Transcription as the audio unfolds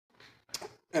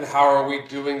And how are we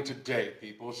doing today,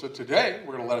 people? So today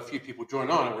we're going to let a few people join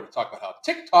on, and we're going to talk about how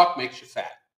TikTok makes you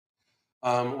fat.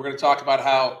 We're going to talk about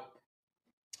how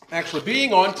actually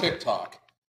being on TikTok,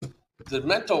 the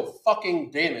mental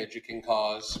fucking damage it can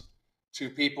cause to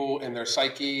people and their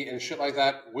psyche and shit like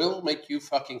that will make you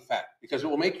fucking fat because it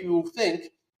will make you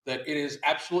think that it is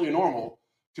absolutely normal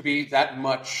to be that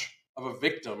much of a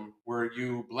victim where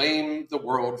you blame the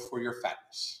world for your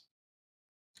fatness.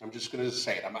 I'm just going to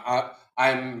say it.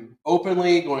 I'm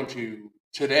openly going to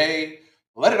today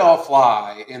let it all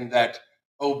fly in that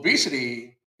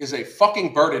obesity is a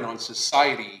fucking burden on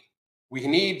society. We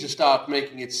need to stop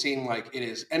making it seem like it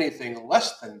is anything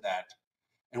less than that.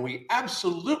 And we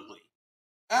absolutely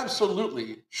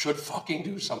should fucking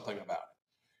do something about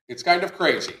it. It's kind of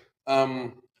crazy.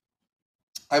 Um,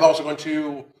 I'm also going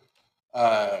to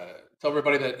uh, tell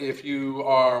everybody that if you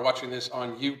are watching this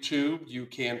on YouTube, you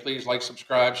can please like,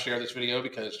 subscribe, share this video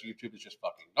because YouTube is just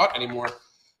fucking not anymore.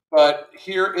 But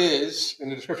here is, in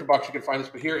the description box, you can find this,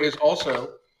 but here is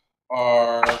also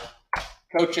our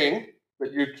coaching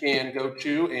that you can go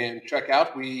to and check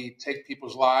out. We take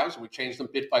people's lives, we change them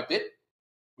bit by bit.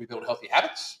 We build healthy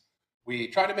habits. We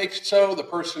try to make so the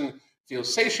person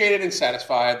feels satiated and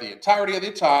satisfied the entirety of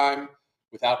the time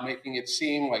without making it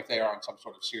seem like they are on some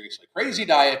sort of seriously crazy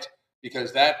diet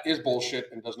because that is bullshit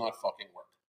and does not fucking work.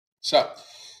 So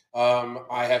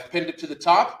I have pinned it to the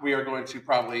top. We are going to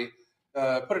probably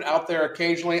put it out there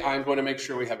occasionally. I'm going to make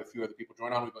sure we have a few other people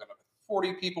join on. We've got about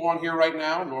 40 people on here right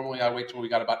now. Normally I wait till we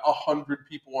got about 100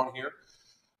 people on here.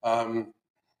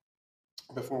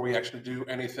 Before we actually do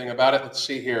anything about it. Let's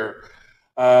see here.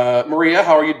 Maria,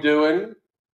 how are you doing?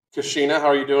 Kashina, how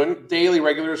are you doing? Daily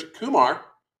regulars, Kumar.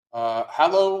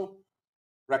 Hello,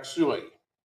 Rexui.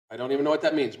 I don't even know what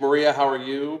that means. Maria, how are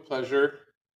you? Pleasure.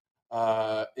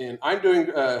 And I'm doing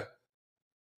the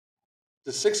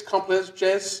 6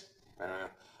 complex.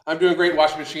 I'm doing great.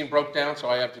 Washing machine broke down, so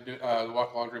I have to do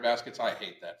walk laundry baskets. I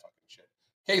hate that fucking shit.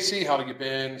 Casey, how have you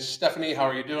been? Stephanie, how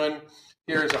are you doing?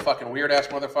 Here's a fucking weird ass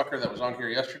motherfucker that was on here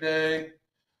yesterday.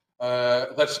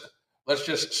 Let's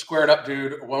just square it up,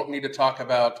 dude. Won't need to talk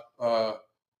about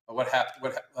what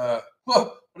happened.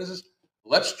 What is this?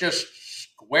 Let's just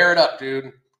square it up,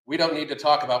 dude. We don't need to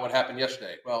talk about what happened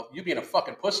yesterday. Well, you being a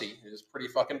fucking pussy is pretty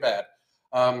fucking bad.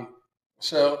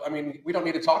 So I mean, we don't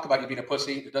need to talk about you being a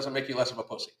pussy. It doesn't make you less of a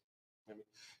pussy. I mean,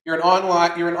 you're an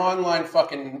online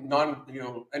fucking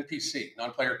NPC,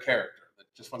 non-player character that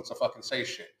just wants to fucking say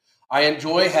shit. I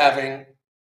enjoy having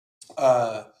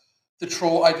the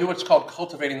troll. I do what's called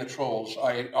cultivating the trolls.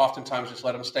 I oftentimes just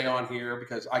let them stay on here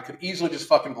because I could easily just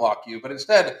fucking block you, but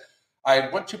instead I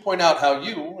want to point out how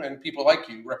you and people like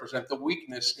you represent the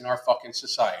weakness in our fucking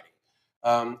society.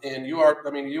 And you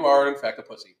are in fact a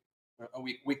pussy, a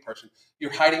weak person.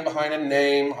 You're hiding behind a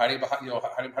name, hiding behind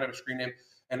a screen name.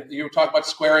 And you talk about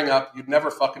squaring up. You'd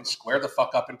never fucking square the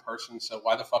fuck up in person. So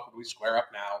why the fuck would we square up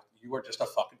now? You are just a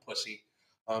fucking pussy.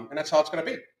 And that's how it's going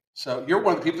to be. So you're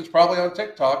one of the people that's probably on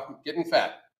TikTok getting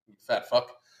fat. You fat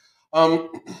fuck. Um,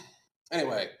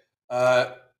 anyway,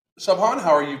 Subhan,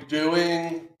 how are you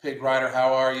doing? Pig Rider,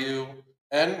 how are you?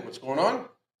 And what's going on?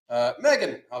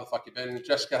 Megan, how the fuck you been?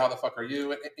 Jessica, how the fuck are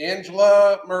you?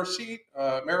 Angela, Mercy,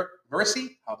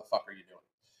 Mercy, how the fuck are you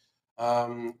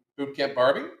doing? Bootcamp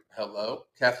Barbie, hello.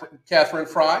 Catherine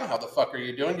Fry, how the fuck are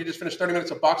you doing? You just finished 30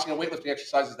 minutes of boxing and weightlifting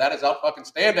exercises. That is out fucking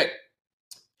standing.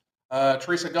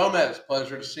 Teresa Gomez,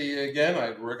 pleasure to see you again.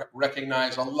 I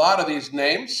recognize a lot of these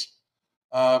names.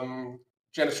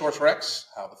 Genosaurus Rex,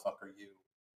 how the fuck are you?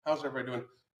 How's everybody doing?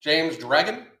 James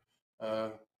Dragon,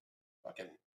 fucking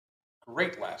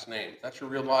great last name. If that's your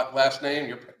real last name,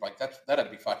 you're like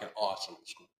that'd be fucking awesome.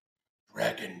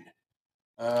 Dragon.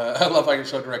 I love how you're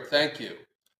so direct. Thank you.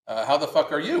 How the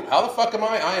fuck are you? How the fuck am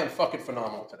I? I am fucking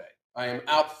phenomenal today. I am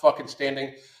out fucking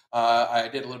standing. I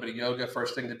did a little bit of yoga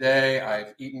first thing today.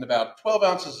 I've eaten about 12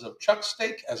 ounces of chuck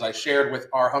steak, as I shared with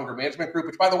our hunger management group,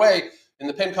 which, by the way, in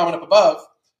the pin comment up above,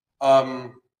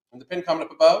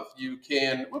 you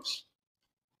can,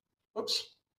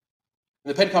 in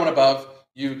the pin comment above,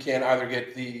 you can either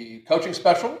get the coaching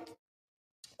special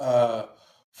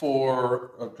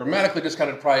for a dramatically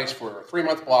discounted price for a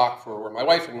 3-month block for where my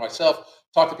wife and myself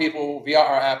talk to people via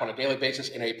our app on a daily basis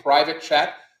in a private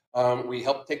chat. We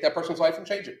help take that person's life and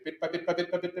change it bit by bit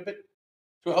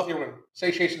to a healthier one.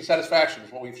 Satiation, satisfaction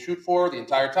is what we shoot for the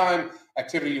entire time.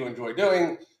 Activity you enjoy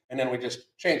doing, and then we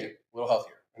just change it a little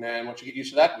healthier. And then once you get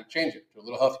used to that, we change it to a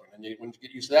little healthier. And then once you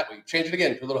get used to that, we change it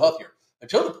again to a little healthier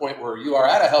until the point where you are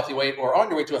at a healthy weight or on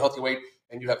your way to a healthy weight,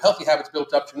 and you have healthy habits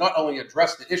built up to not only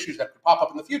address the issues that could pop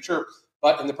up in the future,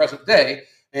 but in the present day.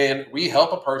 And we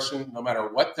help a person, no matter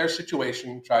what their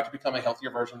situation, try to become a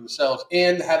healthier version of themselves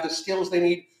and have the skills they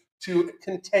need to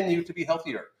continue to be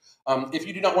healthier. If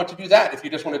you do not want to do that, if you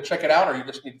just want to check it out, or you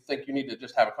just think you need to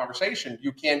just have a conversation,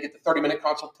 you can get the 30-minute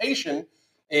consultation.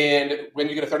 And when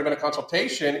you get a 30-minute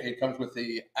consultation, it comes with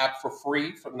the app for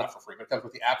free, not for free, but it comes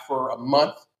with the app for a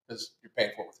month because you're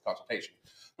paying for it with the consultation.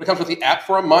 But it comes with the app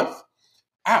for a month.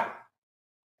 Ow.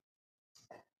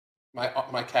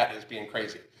 My cat is being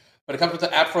crazy. But it comes with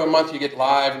the app for a month. You get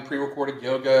live and pre-recorded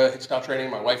yoga, HIIT style training.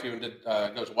 My wife even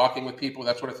goes walking with people,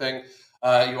 that sort of thing.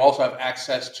 You also have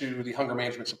access to the hunger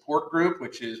management support group,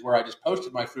 which is where I just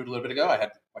posted my food a little bit ago. I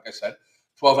had, like I said,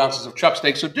 12 ounces of chuck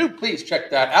steak. So do please check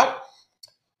that out.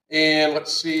 And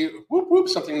let's see,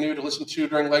 something new to listen to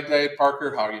during leg day.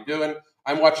 Parker, how are you doing?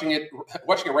 I'm watching it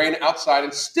rain outside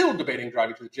and still debating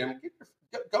driving to the gym.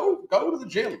 Go to the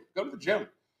gym. Go to the gym.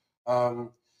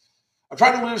 I'm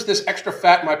trying to lose this extra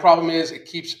fat. My problem is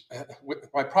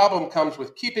my problem comes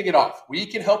with keeping it off. We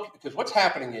can help you because what's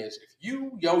happening is if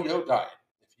you yo-yo diet,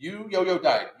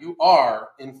 you are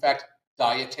in fact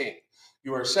dieting.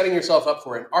 You are setting yourself up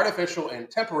for an artificial and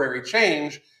temporary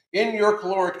change in your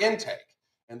caloric intake.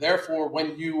 And therefore,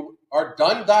 when you are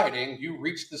done dieting, you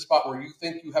reach the spot where you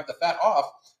think you have the fat off,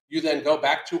 you then go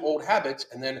back to old habits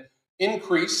and then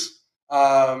increase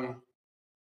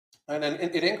and then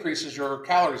it increases your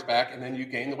calories back, and then you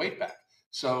gain the weight back.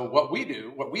 So what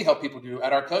we help people do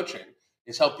at our coaching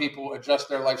is help people adjust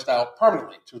their lifestyle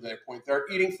permanently to the point they're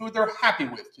eating food they're happy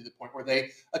with, to the point where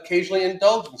they occasionally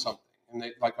indulge in something. And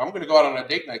they like, I'm going to go out on a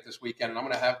date night this weekend, and I'm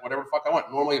going to have whatever the fuck I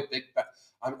want. Normally I think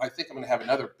I'm going to have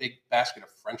another big basket of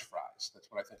French fries.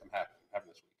 That's what I think I'm having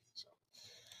this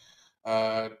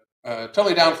weekend. So,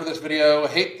 totally down for this video. I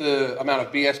hate the amount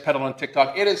of BS peddled on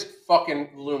TikTok. It is fucking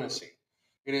lunacy.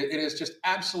 It is just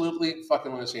absolutely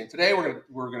fucking lunacy. And today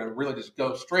we're gonna really just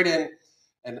go straight in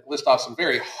and list off some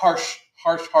very harsh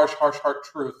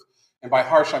truth. And by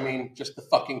harsh, I mean just the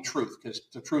fucking truth, because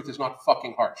the truth is not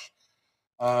fucking harsh.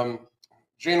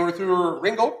 Jane Ruther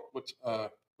Ringel, what's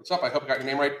up? I hope I got your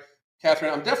name right.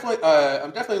 Catherine, I'm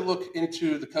definitely look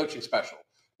into the coaching special.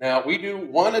 Now we do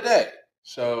one a day,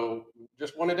 so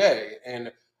just one a day,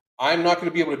 and I'm not going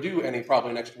to be able to do any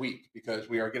probably next week because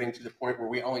we are getting to the point where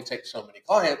we only take so many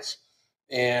clients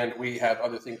and we have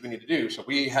other things we need to do. So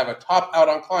we have a top out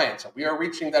on clients. So we are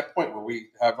reaching that point where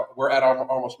we're at our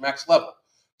almost max level.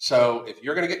 So if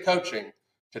you're going to get coaching,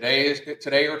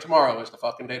 today or tomorrow is the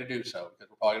fucking day to do so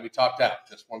because we're probably going to be topped out.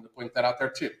 Just wanted to point that out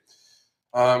there too.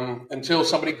 Until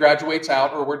somebody graduates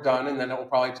out or we're done, and then it will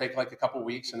probably take like a couple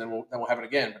weeks, and then we'll have it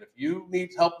again. But if you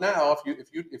need help now,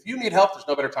 if you need help, there's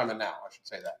no better time than now. I should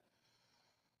say that.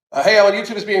 Hey, Alan,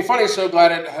 YouTube is being funny. So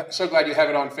glad you have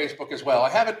it on Facebook as well. I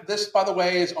have it. This, by the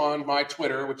way, is on my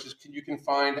Twitter, which is you can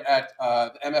find at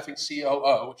the MFing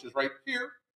COO, which is right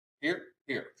here.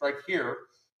 It's right here.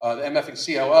 The MFing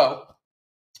COO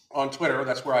on Twitter.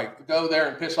 That's where I go there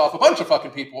and piss off a bunch of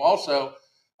fucking people. Also,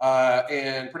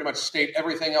 and pretty much state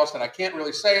everything else that I can't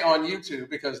really say on YouTube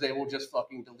because they will just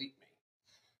fucking delete me.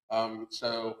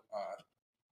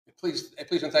 Please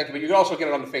and thank you. But you can also get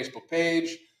it on the Facebook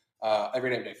page.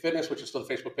 Everyday Day Fitness, which is still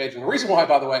the Facebook page. And the reason why,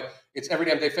 by the way, it's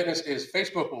Everyday Day Fitness is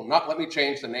Facebook will not let me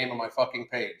change the name of my fucking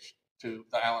page to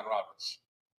the Alan Roberts.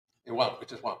 It won't. It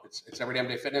just won't. It's Everyday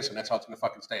Day Fitness, and that's how it's going to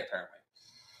fucking stay, apparently.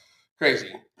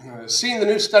 Crazy. Seeing the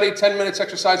new study, 10 minutes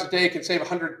exercise a day can save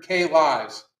 100K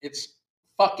lives. It's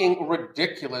fucking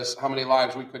ridiculous how many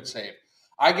lives we could save.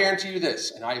 I guarantee you this,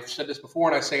 and I've said this before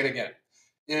and I say it again.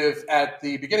 If at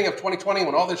the beginning of 2020,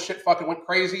 when all this shit fucking went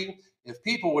crazy, if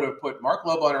people would have put Mark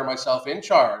Loebleiner and myself in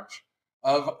charge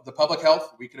of the public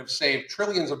health, we could have saved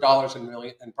trillions of dollars and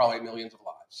probably millions of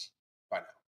lives by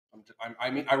now.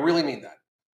 I really mean that.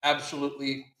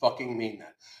 Absolutely fucking mean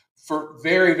that. For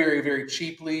very, very, very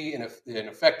cheaply and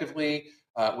effectively,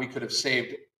 we could have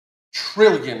saved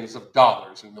trillions of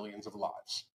dollars and millions of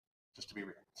lives. Just to be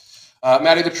real.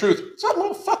 Maddie, the truth. What's up,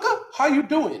 motherfucker? How you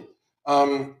doing?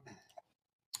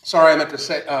 Sorry, I meant to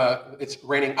say it's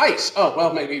raining ice. Oh,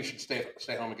 well, maybe you should stay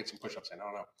home and get some push-ups in. I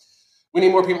don't know. We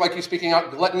need more people like you speaking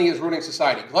out. Gluttony is ruining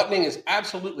society. Gluttony is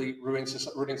absolutely ruining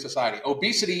society.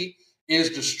 Obesity is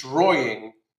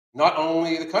destroying not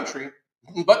only the country,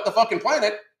 but the fucking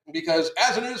planet. Because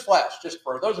as a news flash, just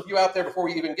for those of you out there before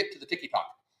we even get to the Tik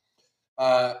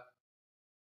Tok,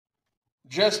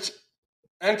 just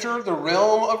enter the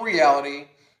realm of reality.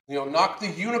 Knock the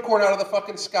unicorn out of the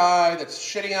fucking sky that's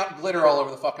shitting out glitter all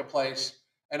over the fucking place,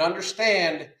 and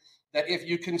understand that if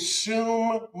you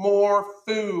consume more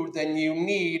food than you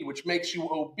need, which makes you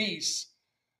obese,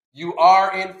 you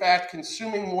are in fact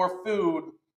consuming more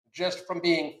food just from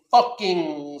being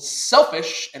fucking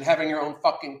selfish and having your own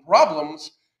fucking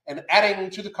problems and adding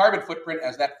to the carbon footprint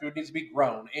as that food needs to be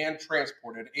grown and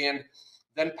transported and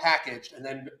then packaged and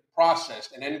then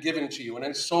processed and then given to you and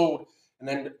then sold and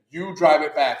then you drive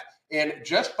it back. And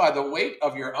just by the weight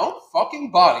of your own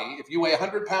fucking body, if you weigh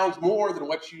 100 pounds more than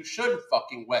what you should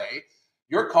fucking weigh,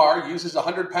 your car uses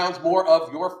 100 pounds more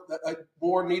of your,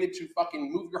 more needed to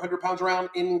fucking move your 100 pounds around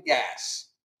in gas.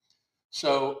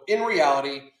 So in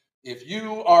reality, if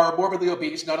you are morbidly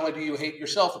obese, not only do you hate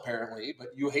yourself apparently, but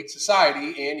you hate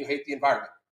society and you hate the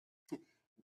environment.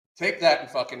 Take that and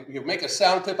fucking make a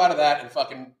sound clip out of that and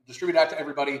fucking distribute that to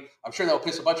everybody. I'm sure that'll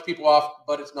piss a bunch of people off,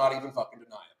 but it's not even fucking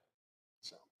deniable.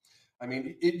 So, I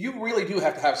mean, you really do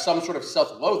have to have some sort of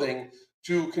self-loathing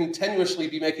to continuously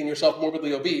be making yourself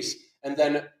morbidly obese and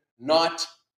then not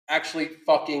actually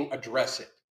fucking address it.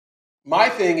 My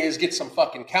thing is get some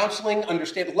fucking counseling,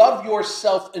 understand, love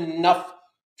yourself enough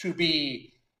to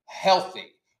be healthy.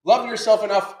 Love yourself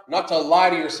enough not to lie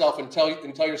to yourself and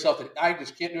tell yourself that I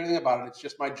just can't do anything about it. It's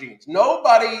just my genes.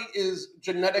 Nobody is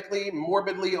genetically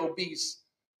morbidly obese.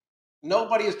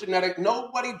 Nobody genetically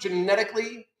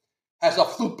has a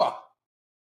fupa.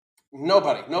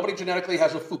 Nobody genetically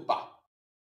has a fupa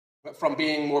from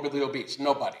being morbidly obese.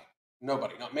 Nobody.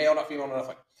 Not male, not female,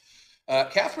 nothing.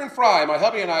 Catherine Fry, my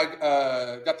hubby and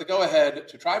I got the go-ahead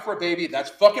to try for a baby. That's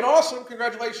fucking awesome.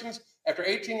 Congratulations. After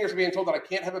 18 years of being told that I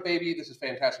can't have a baby, this is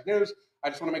fantastic news. I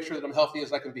just want to make sure that I'm healthy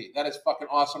as I can be. That is fucking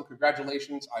awesome.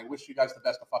 Congratulations. I wish you guys the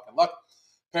best of fucking luck.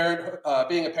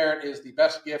 Being a parent is the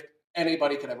best gift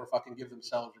anybody could ever fucking give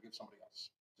themselves or give somebody else.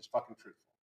 Just fucking truthful.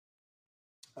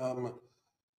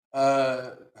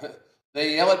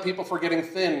 They yell at people for getting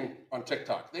thin on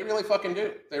TikTok. They really fucking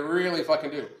do.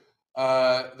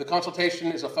 The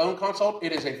consultation is a phone consult.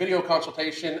 It is a video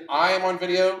consultation. I am on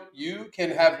video. You can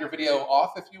have your video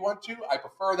off if you want to. I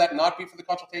prefer that not be for the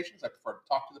consultations. I prefer to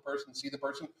talk to the person, see the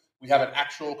person. We have an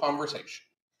actual conversation.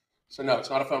 So no, it's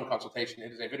not a phone consultation.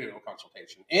 It is a video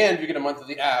consultation. And you get a month of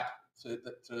the app to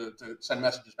send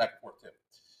messages back and forth too.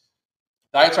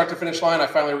 Diets aren't the finish line. I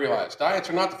finally realized. Diets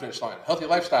are not the finish line. A healthy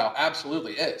lifestyle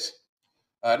absolutely is.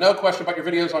 No question about your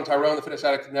videos on Tyrone, the Fitness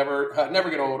Addict. Never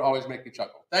get old. Always make me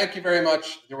chuckle. Thank you very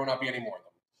much. There will not be any more of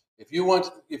them. If you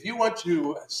want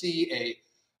to see a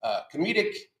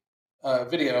comedic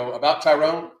video about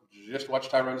Tyrone, just watch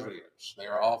Tyrone's videos. They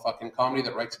are all fucking comedy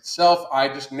that writes itself. I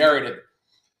just narrated.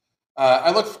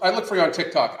 I look for you on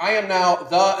TikTok. I am now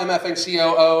the MFing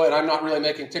COO, and I'm not really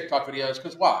making TikTok videos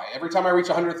because why? Every time I reach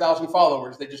 100,000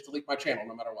 followers, they just delete my channel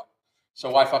no matter what. So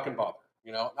why fucking bother?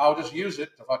 I'll just use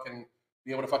it to fucking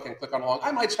be able to fucking click on along.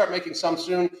 I might start making some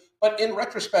soon, but in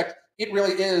retrospect, it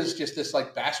really is just this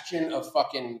like bastion of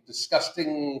fucking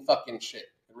disgusting fucking shit.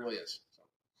 It really is.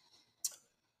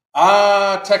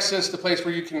 Texas, the place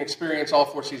where you can experience all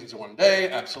 4 seasons in one day.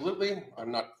 Absolutely.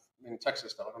 I'm not in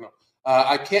Texas though. I don't know.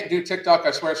 I can't do TikTok.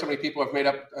 I swear so many people have made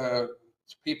up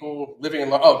people living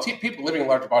in people living in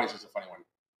larger bodies is a funny one.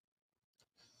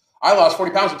 I lost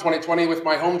 40 pounds in 2020 with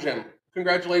my home gym.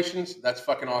 Congratulations. That's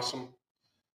fucking awesome.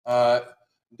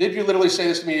 Did you literally say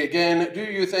this to me again? Do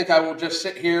you think I will just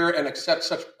sit here and accept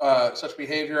such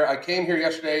behavior? I came here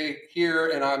yesterday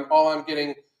and all I'm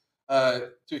getting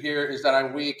to hear is that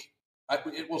I'm weak.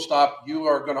 It will stop. You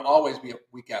are going to always be a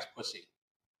weak ass pussy.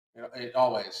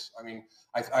 Always. I mean,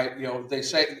 they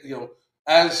say,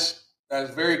 as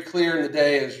very clear in the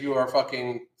day as you are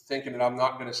fucking thinking that I'm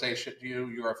not going to say shit to you,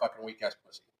 you are a fucking weak ass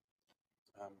pussy.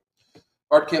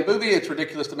 Art Camp Booby, it's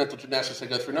ridiculous the mental gymnastics they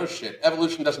go through. No shit.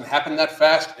 Evolution doesn't happen that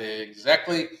fast.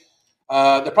 Exactly.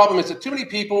 The problem is that too many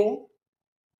people.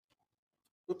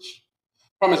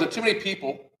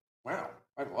 Wow,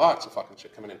 I have lots of fucking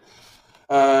shit coming in.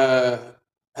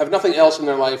 Have nothing else in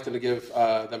their life than to give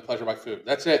them pleasure by food.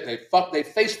 That's it. They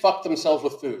face fuck themselves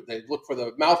with food. They look for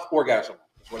the mouth orgasm.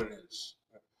 That's what it is.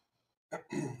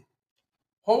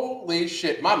 Holy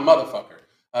shit, my motherfucker.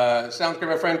 Sounds great,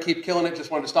 my friend. Keep killing it. Just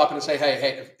wanted to stop in and say,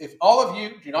 hey, if all of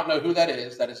you do not know who that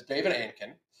is David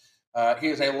Ankin. He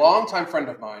is a longtime friend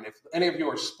of mine. If any of you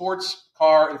are sports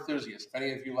car enthusiasts, if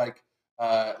any of you like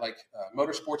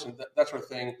motorsports and that sort of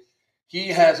thing, he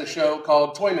has a show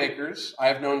called Toy Makers. I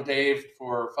have known Dave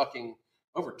for fucking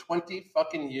over 20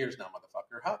 fucking years now,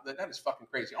 motherfucker. That is fucking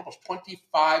crazy. Almost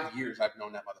 25 years I've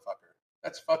known that motherfucker.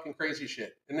 That's fucking crazy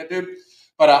shit, isn't it, dude?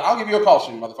 But I'll give you a call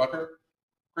soon, motherfucker.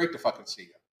 Great to fucking see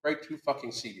you. Great to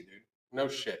fucking see you, dude. No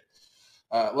shit.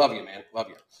 Love you, man. Love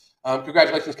you.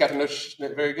 Congratulations, Captain. No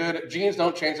very good. Genes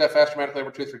don't change that fast dramatically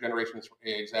over 2-3 generations.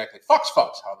 Exactly. Fucks.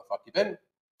 How the fuck you been?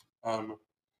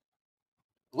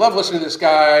 Love listening to this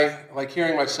guy, like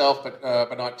hearing myself,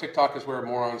 but not TikTok is where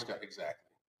morons go.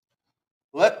 Exactly.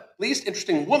 least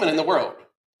interesting woman in the world.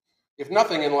 If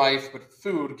nothing in life but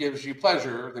food gives you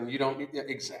pleasure, then you don't need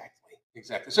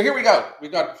exactly. So here we go. We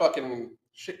got fucking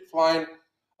shit flying.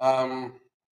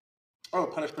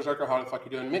 Punished Berserker, how the fuck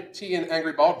you doing? Mint tea and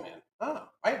Angry Bald Man.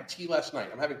 I had tea last night.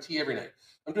 I'm having tea every night.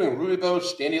 I'm doing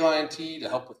rooibos, dandelion tea to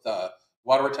help with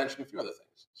water retention, and a few other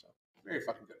things. So very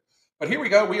fucking good. But here we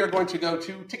go. We are going to go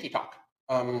to Tik Tok.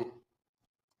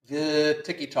 The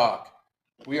Tik Tok.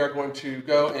 We are going to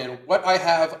go, and what I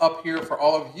have up here for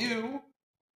all of you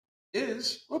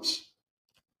is, whoops,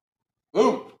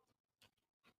 boom.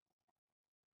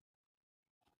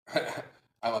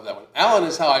 I love that one. Alan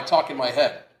is how I talk in my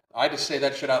head. I just say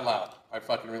that shit out loud. I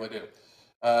fucking really do.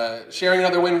 Sharing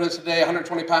another win with us today,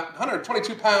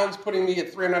 122 pounds, putting me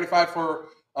at 395 from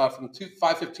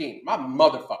 515. My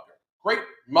motherfucker. Great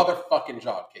motherfucking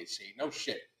job, KC. No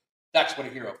shit. That's what a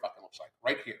hero fucking looks like.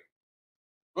 Right here.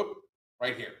 Whoop.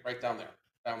 Right here. Right down there.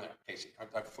 Down there, Casey.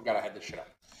 I forgot I had this shit up.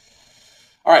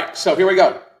 All right, so here we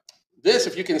go. This,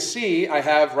 if you can see, I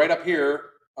have right up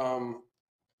here,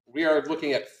 we are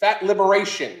looking at fat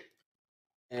liberation.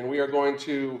 And we are going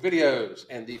to videos.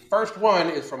 And the first one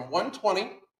is from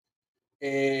 120.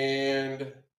 And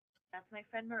that's my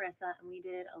friend Marissa. And we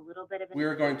did a little bit of we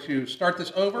are going to start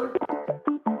this over.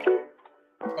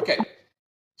 Okay.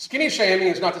 Skinny shaming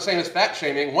is not the same as fat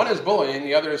shaming. One is bullying.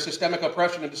 The other is systemic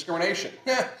oppression and discrimination.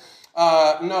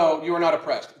 No, you are not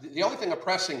oppressed. The only thing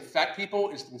oppressing fat people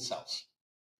is themselves.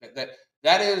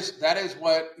 That is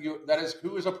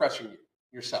who is oppressing you?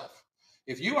 Yourself.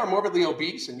 If you are morbidly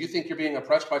obese and you think you're being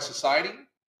oppressed by society,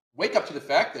 wake up to the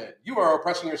fact that you are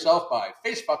oppressing yourself by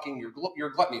face fucking your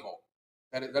gluttony hole.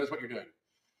 That is what you're doing.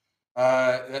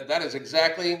 That is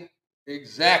exactly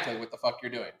what the fuck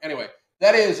you're doing. Anyway,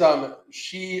 that is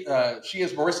she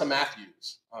is Marissa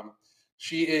Matthews.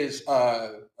 She is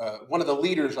one of the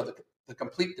leaders of the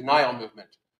complete denial movement.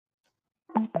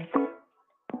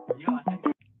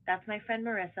 That's my friend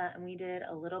Marissa, and we did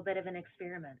a little bit of an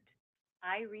experiment.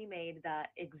 I remade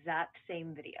that exact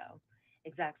same video,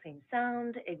 exact same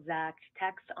sound, exact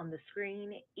text on the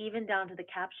screen, even down to the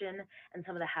caption and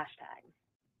some of the hashtags.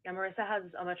 Now, Marissa has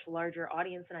a much larger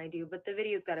audience than I do, but the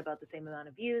video's got about the same amount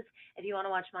of views. If you want to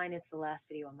watch mine, it's the last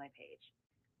video on my page.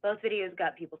 Both videos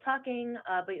got people talking,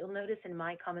 but you'll notice in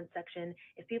my comment section,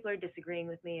 if people are disagreeing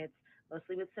with me, it's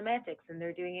mostly with semantics, and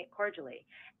they're doing it cordially.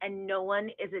 And no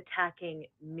one is attacking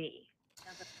me.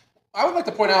 I would like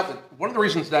to point out that one of the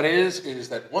reasons that is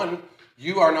that, one,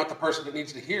 you are not the person that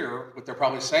needs to hear what they're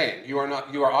probably saying. You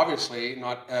are obviously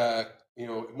not,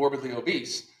 morbidly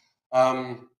obese.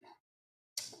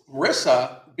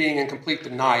 Marissa, being in complete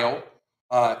denial,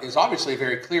 is obviously a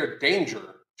very clear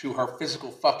danger to her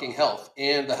physical fucking health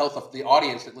and the health of the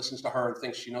audience that listens to her and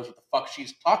thinks she knows what the fuck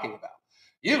she's talking about.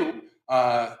 You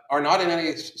are not in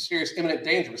any serious imminent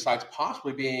danger besides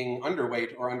possibly being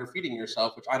underweight or underfeeding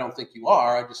yourself, which I don't think you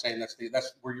are. I'm just saying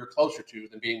that's where you're closer to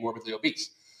than being morbidly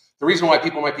obese. The reason why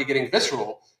people might be getting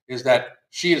visceral is that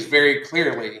she is very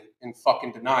clearly in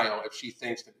fucking denial if she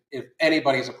thinks that if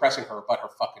anybody's oppressing her but her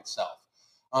fucking self.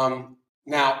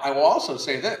 Now, I will also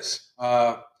say this.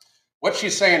 What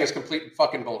she's saying is complete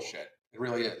fucking bullshit. It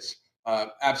really is.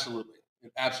 Absolutely.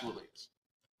 It absolutely is.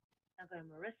 I go to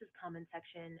Marissa's comment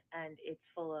section, and it's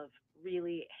full of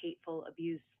really hateful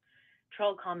abuse,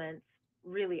 troll comments,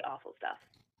 really awful stuff.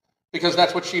 Because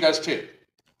that's what she does too.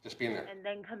 Just being there. And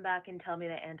then come back and tell me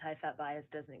that anti-fat bias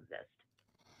doesn't exist.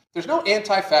 There's no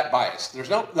anti-fat bias. There's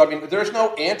no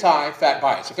anti-fat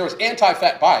bias. If there was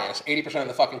anti-fat bias, 80% of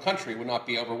the fucking country would not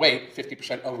be overweight,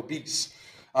 50% obese.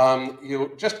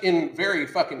 Just in very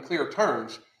fucking clear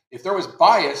terms, if there was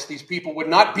bias, these people would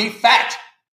not be fat.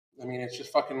 I mean, it's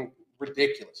just fucking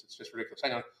ridiculous. It's just ridiculous.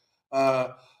 Hang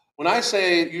on. When I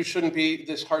say you shouldn't be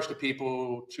this harsh to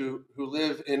people who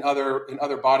live in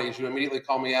other bodies, you immediately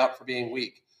call me out for being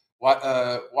weak.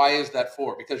 Why is that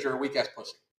for? Because you're a weak ass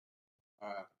pussy.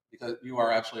 Because you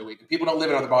are absolutely weak. And people don't live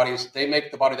in other bodies. They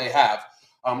make the body they have.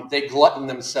 They glutton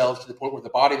themselves to the point where the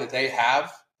body that they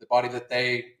have, the body that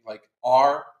they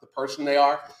are, the person they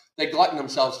are, they glutton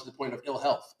themselves to the point of ill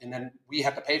health. And then we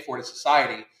have to pay for it as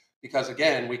society because,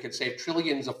 again, we could save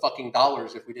trillions of fucking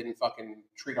dollars if we didn't fucking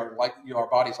treat our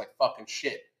bodies like fucking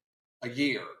shit a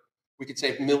year. We could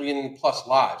save million-plus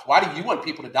lives. Why do you want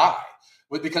people to die?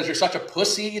 Because you're such a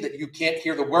pussy that you can't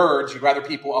hear the words. You'd rather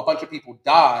a bunch of people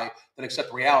die than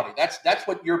accept reality. That's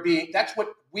what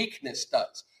weakness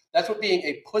does. That's what being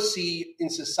a pussy in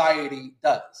society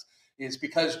does. Is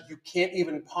because you can't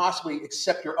even possibly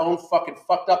accept your own fucking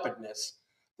fucked upness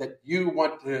that you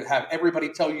want to have everybody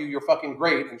tell you you're fucking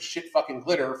great and shit fucking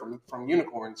glitter from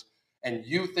unicorns, and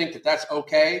you think that that's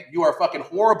okay. You are fucking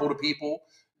horrible to people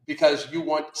because you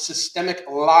want systemic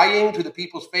lying to the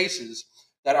people's faces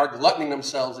that are gluttoning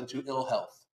themselves into ill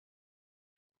health.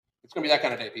 It's going to be that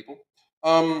kind of day, people.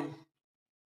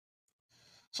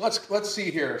 So let's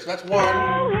see here. So that's one.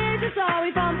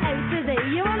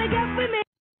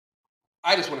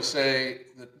 I just want to say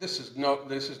that this is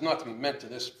not to be meant to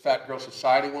this fat girl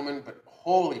society woman, but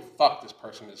holy fuck, this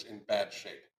person is in bad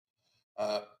shape.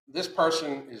 This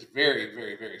person is very,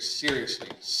 very, very seriously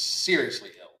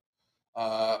ill.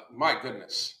 My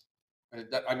goodness.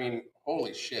 I mean,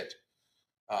 holy shit.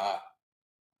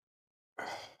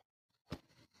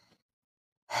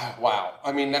 Wow.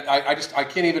 I mean, I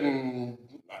can't even,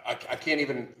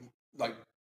 like,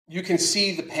 you can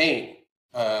see the pain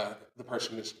the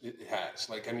person has.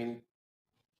 Like, I mean,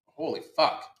 holy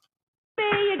fuck.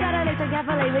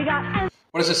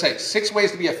 What does it say? 6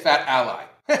 ways to be a fat ally.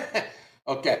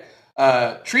 Okay.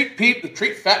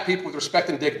 Treat fat people with respect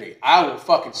and dignity. I will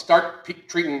fucking start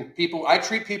treating people. I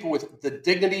treat people with the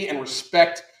dignity and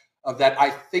respect that I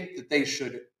think that they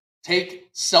should take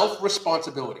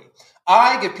self-responsibility.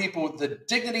 I give people the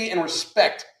dignity and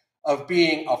respect of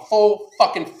being a full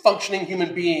fucking functioning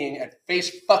human being at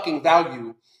face fucking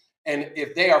value. And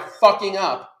if they are fucking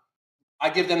up, I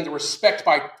give them the respect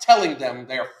by telling them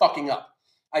they are fucking up.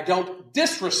 I don't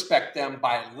disrespect them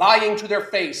by lying to their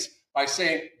face, by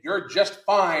saying, you're just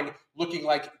fine, looking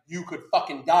like you could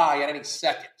fucking die at any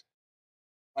second.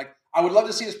 Like, I would love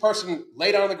to see this person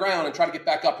lay down on the ground and try to get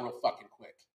back up real fucking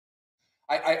quick.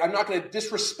 I'm not going to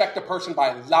disrespect a person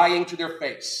by lying to their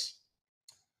face.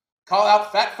 Call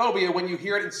out fat phobia when you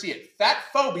hear it and see it. Fat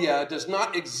phobia does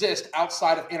not exist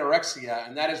outside of anorexia,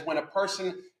 and that is when a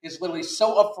person is literally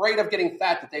so afraid of getting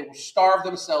fat that they will starve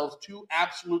themselves to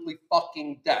absolutely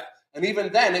fucking death. And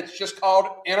even then, it's just called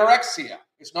anorexia.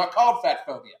 It's not called fat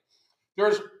phobia. There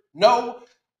is no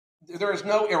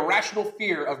irrational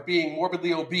fear of being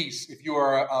morbidly obese if you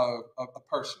are a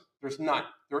person. There's none.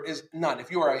 There is none.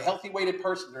 If you are a healthy weighted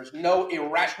person, there's no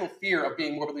irrational fear of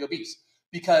being morbidly obese,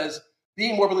 because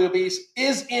being morbidly obese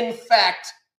is in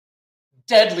fact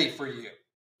deadly for you.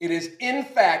 It is in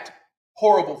fact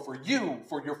horrible for you,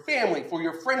 for your family, for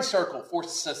your friend circle, for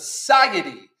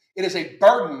society. It is a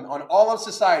burden on all of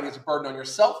society. It's a burden on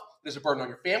yourself. It is a burden on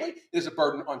your family. It is a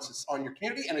burden on your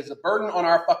community, and it is a burden on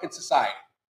our fucking society.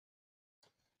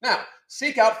 Now,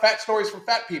 seek out fat stories from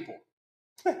fat people.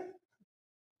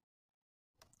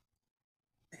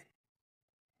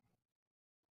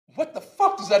 What the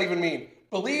fuck does that even mean?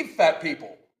 Believe fat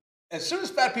people. As soon as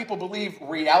fat people believe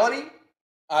reality,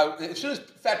 as soon as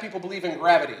fat people believe in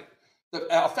gravity,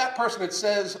 a fat person that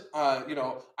says,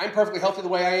 I'm perfectly healthy the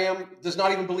way I am, does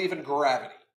not even believe in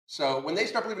gravity. So when they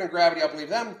start believing in gravity, I believe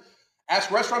them. Ask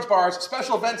restaurants, bars,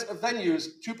 special events,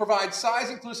 venues to provide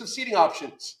size-inclusive seating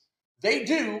options. They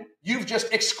do. You've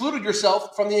just excluded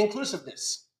yourself from the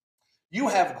inclusiveness. You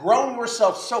have grown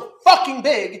yourself so fucking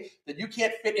big that you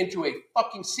can't fit into a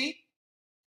fucking seat.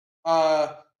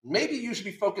 Maybe you should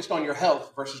be focused on your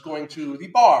health versus going to the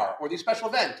bar or the special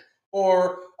event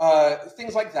or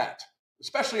things like that,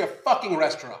 especially a fucking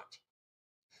restaurant.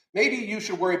 Maybe you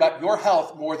should worry about your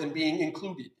health more than being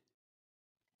included.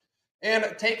 And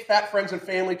take fat friends and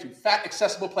family to fat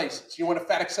accessible places. You know what a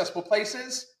fat accessible place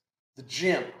is? The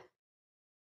gym.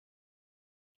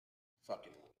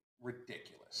 Fucking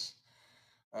ridiculous.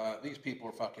 These people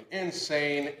are fucking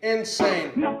insane.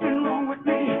 Nothing wrong with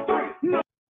me.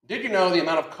 Did you know the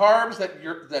amount of carbs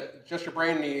that just your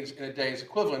brain needs in a day is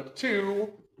equivalent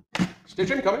to Stitch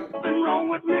incoming? Nothing wrong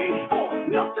with me.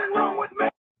 Nothing wrong with me.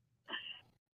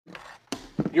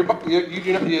 You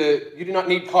do not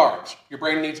need carbs. Your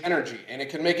brain needs energy, and it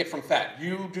can make it from fat.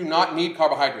 You do not need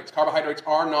carbohydrates. Carbohydrates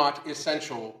are not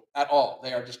essential at all.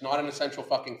 They are just not an essential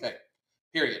fucking thing.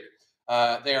 Period.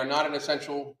 They are not an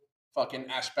essential fucking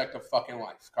aspect of fucking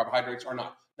life. Carbohydrates are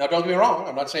not. Now, don't get me wrong.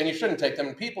 I'm not saying you shouldn't take them.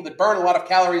 And people that burn a lot of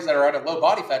calories that are at a low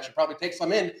body fat should probably take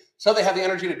some in so they have the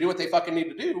energy to do what they fucking need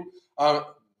to do.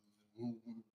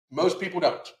 Most people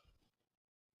don't.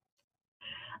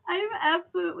 I'm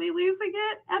absolutely losing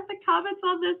it at the comments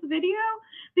on this video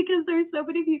because there's so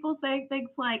many people saying things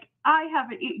like, I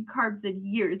haven't eaten carbs in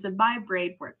years and my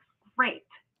brain works great.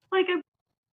 Like,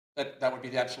 That would be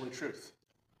the absolute truth.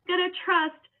 I'm going to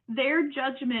trust their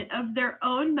judgment of their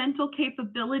own mental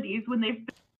capabilities when they've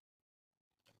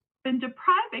been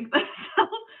depriving themselves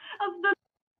of the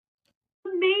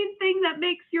main thing that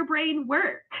makes your brain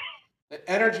work. The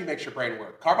energy makes your brain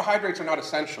work. Carbohydrates are not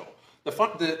essential. The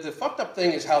fucked up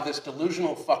thing is how this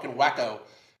delusional fucking wacko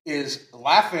is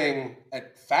laughing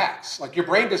at facts. Like, your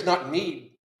brain does not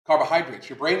need carbohydrates.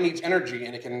 Your brain needs energy,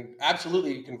 and it can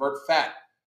absolutely convert fat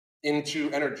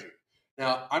into energy.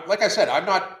 Now, like I said,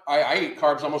 I eat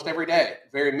carbs almost every day,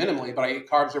 very minimally, but I eat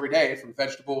carbs every day from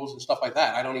vegetables and stuff like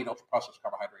that. I don't eat ultra processed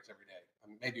carbohydrates every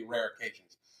day, maybe rare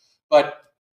occasions. But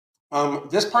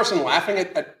this person laughing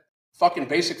at fucking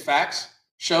basic facts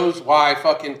shows why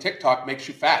fucking TikTok makes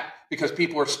you fat, because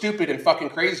people are stupid and fucking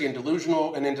crazy and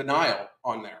delusional and in denial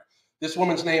on there. This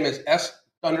woman's name is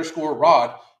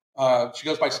S_Rod. She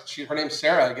goes by, her name's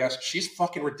Sarah, I guess. She's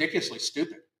fucking ridiculously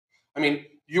stupid. I mean,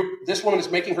 this woman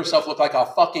is making herself look like a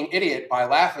fucking idiot by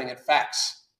laughing at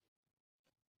facts.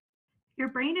 Your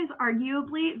brain is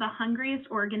arguably the hungriest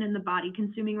organ in the body,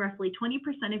 consuming roughly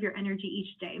 20% of your energy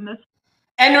each day. Most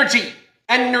energy.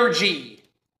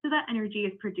 So that energy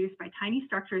is produced by tiny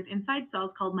structures inside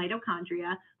cells called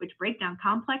mitochondria, which break down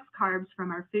complex carbs from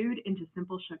our food into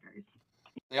simple sugars.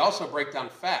 They also break down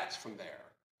fats from there.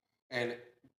 And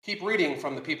keep reading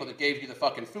from the people that gave you the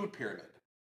fucking food pyramid.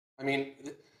 I mean,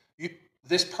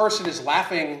 this person is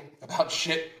laughing about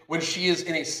shit when she is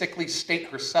in a sickly state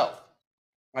herself.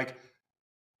 Like,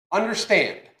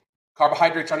 understand,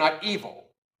 carbohydrates are not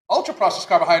evil. Ultra-processed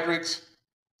carbohydrates,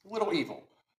 a little evil.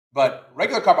 But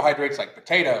regular carbohydrates like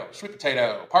potato, sweet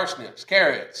potato, parsnips,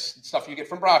 carrots, stuff you get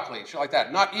from broccoli, shit like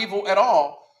that, not evil at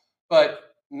all,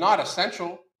 but not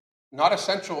essential. Not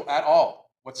essential at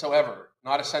all whatsoever.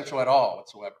 Not essential at all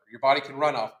whatsoever. Your body can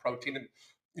run off protein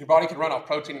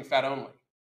and fat only.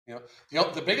 You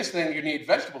know, the biggest thing you need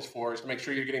vegetables for is to make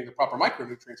sure you're getting the proper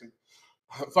micronutrients and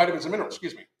vitamins and minerals.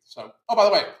 Excuse me. So, oh, by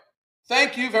the way,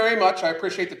 thank you very much. I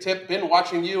appreciate the tip. Been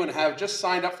watching you and have just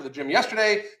signed up for the gym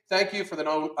yesterday. Thank you for the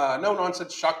no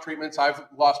nonsense shock treatments. I've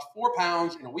lost 4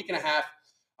 pounds in a week and a half.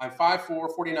 I'm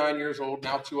 5'4", 49 years old,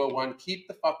 now 201. Keep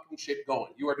the fucking shit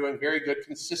going. You are doing very good.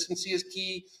 Consistency is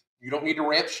key. You don't need to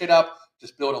ramp shit up.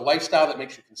 Just build a lifestyle that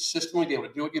makes you consistently be able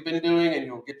to do what you've been doing, and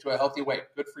you'll get to a healthy weight.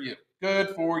 Good for you. Good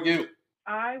for you.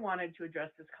 I wanted to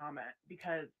address this comment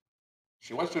because...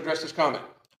 She wants to address this comment.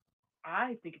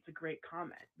 I think it's a great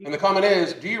comment. And the comment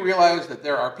is, do you realize that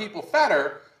there are people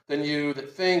fatter than you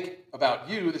that think about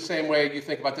you the same way you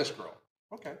think about this girl?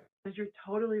 Okay. Because you're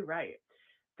totally right.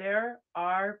 There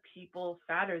are people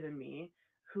fatter than me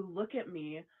who look at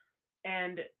me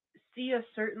and see a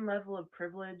certain level of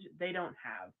privilege they don't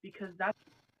have, because that's...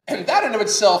 And that in of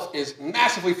itself is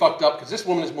massively fucked up, because this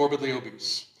woman is morbidly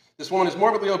obese. This woman is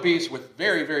morbidly obese with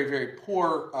very, very, very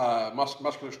poor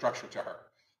muscular structure to her.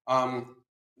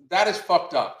 That is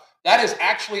fucked up. That is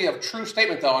actually a true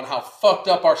statement, though, on how fucked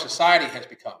up our society has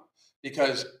become,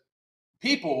 because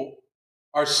people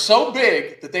are so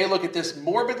big that they look at this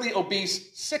morbidly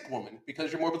obese sick woman,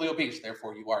 because you're morbidly obese,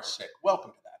 therefore you are sick.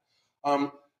 Welcome to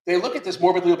that. They look at this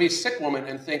morbidly obese sick woman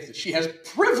and think that she has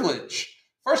privilege.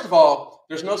 First of all,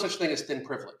 there's no such thing as thin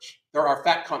privilege. There are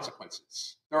fat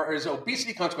consequences. There is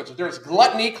obesity consequences. There is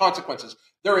gluttony consequences.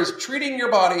 There is treating your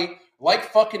body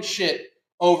like fucking shit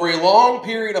over a long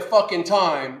period of fucking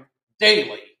time,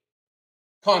 daily,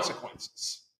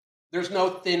 consequences. There's no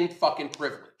thin fucking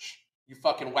privilege. You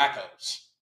fucking wackos.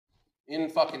 In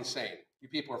fucking sane. You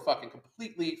people are fucking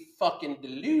completely fucking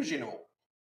delusional.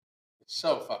 It's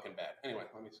so fucking bad. Anyway,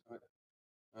 let me...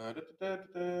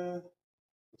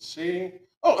 Let's see.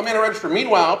 Oh, Amanda Register.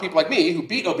 Meanwhile, people like me who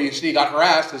beat obesity, got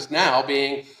harassed, is now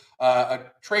being a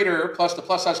trader plus the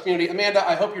plus size community. Amanda,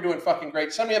 I hope you're doing fucking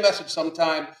great. Send me a message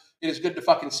sometime. It is good to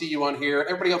fucking see you on here.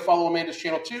 Everybody go follow Amanda's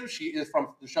channel too. She is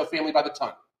from the show Family by the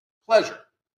Ton. Pleasure.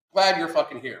 Glad you're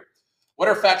fucking here. What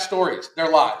are fat stories? They're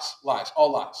lies. Lies.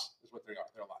 All lies is what they are.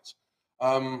 They're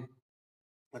lies.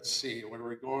 Let's see. Where are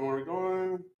we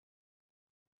going?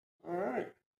 All right.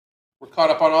 We're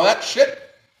caught up on all that shit.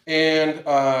 And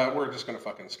we're just going to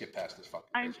fucking skip past this fucking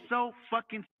crazy. I'm so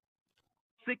fucking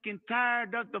sick and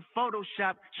tired of the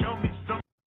Photoshop. Show me some.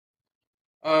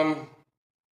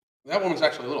 That woman's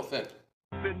actually a little thin.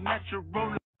 The natural.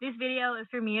 This video is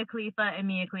for Mia Khalifa and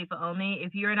Mia Khalifa only.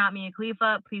 If you're not Mia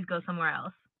Khalifa, please go somewhere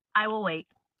else. I will wait.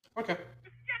 Okay.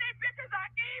 Skinny bitches are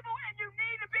evil and you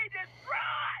need to be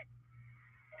destroyed.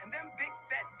 And them big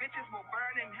fat bitches will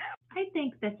burn in hell. I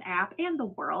think this app and the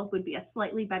world would be a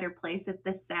slightly better place if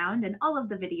this sound and all of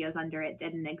the videos under it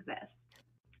didn't exist.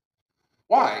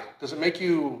 Why? Does it make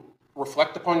you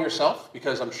reflect upon yourself?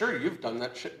 Because I'm sure you've done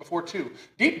that shit before too.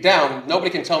 Deep down, nobody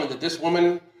can tell me that this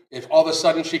woman, if all of a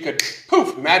sudden she could,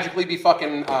 poof, magically be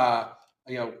fucking,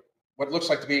 what looks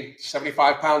like to be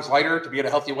 75 pounds lighter to be at a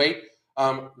healthy weight.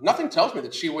 Nothing tells me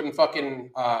that she wouldn't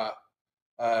fucking,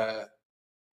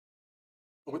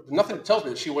 nothing tells me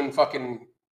that she wouldn't fucking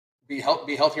be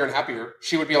healthier and happier.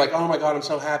 She would be like, oh my God, I'm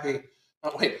so happy.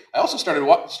 Wait, I also started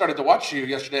to watch you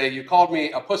yesterday. You called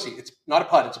me a pussy. It's not a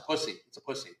pud. It's a pussy. It's a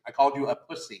pussy. I called you a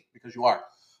pussy because you are.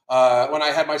 when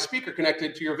I had my speaker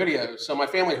connected to your videos, so my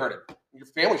family heard it. Your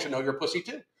family should know you're a pussy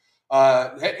too.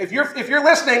 If you're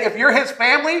listening, if you're his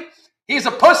family, he's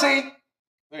a pussy.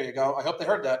 There you go. I hope they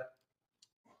heard that.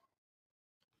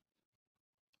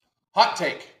 Hot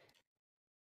take.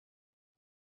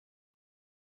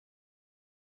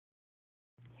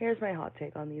 Here's my hot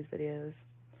take on these videos.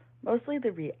 Mostly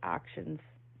the reactions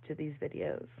to these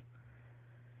videos.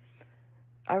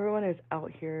 Everyone is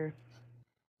out here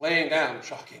Laying down,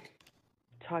 shocking.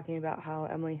 talking about how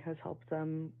Emily has helped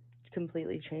them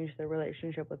completely change their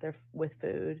relationship with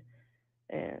food,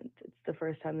 and it's the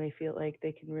first time they feel like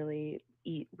they can really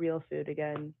eat real food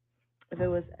again. If it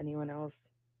was anyone else,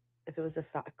 if it was a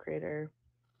fat creator,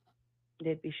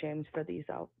 they'd be shamed for these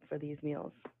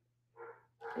meals.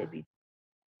 They'd be.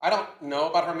 I don't know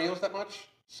about her meals that much,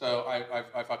 so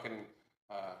I fucking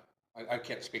I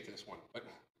can't speak to this one, but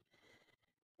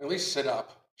at least sit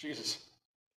up. Jesus.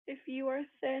 If you are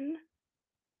thin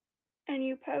and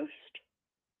you post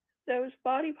those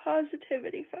body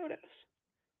positivity photos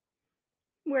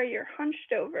where you're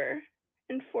hunched over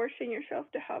and forcing yourself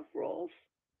to have rolls,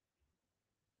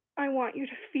 I want you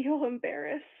to feel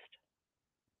embarrassed.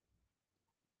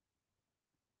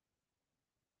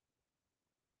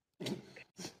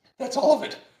 That's all of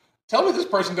it. Tell me this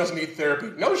person doesn't need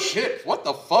therapy. No shit. What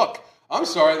the fuck? I'm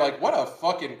sorry. Like, what a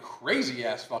fucking crazy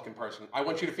ass fucking person. I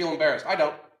want you to feel embarrassed. I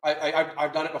don't.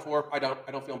 I've done it before. I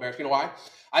don't feel embarrassed. You know why?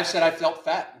 I've said I felt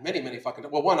fat many fucking.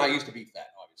 Well, one, I used to be fat.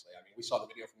 Obviously, I mean, we saw the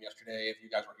video from yesterday. If you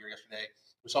guys were here yesterday,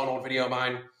 we saw an old video of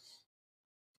mine.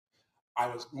 I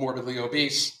was morbidly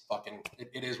obese. Fucking,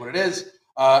 it is what it is.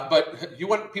 But you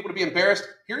want people to be embarrassed?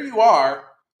 Here you are.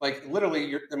 Like, literally,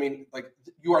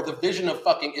 you are the vision of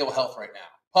fucking ill health right now.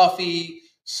 Puffy,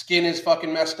 skin is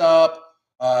fucking messed up.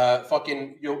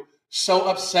 Fucking, so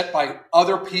upset by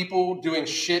other people doing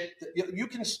shit. You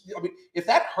can, I mean, if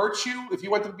that hurts you, if you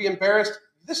want to be embarrassed,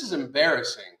 this is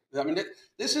embarrassing. I mean,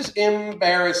 this is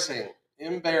embarrassing.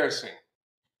 Embarrassing.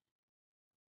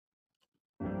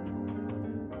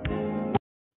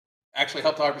 Actually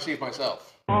helped how I perceive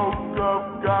myself.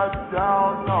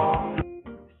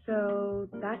 So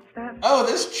that's that. Oh,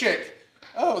 this chick.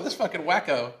 Oh, this fucking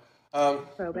wacko.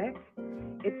 Phobic.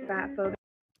 It's fat phobic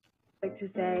to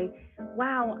say,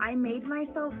 wow, I made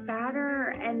myself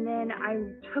fatter, and then I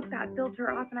took that filter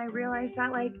off, and I realized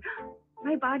that like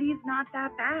my body's not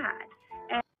that bad.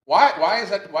 And why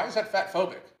is that fat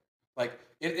phobic? Like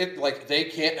it like they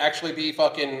can't actually be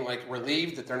fucking like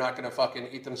relieved that they're not going to fucking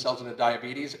eat themselves into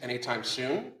diabetes anytime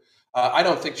soon. I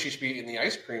don't think she should be eating the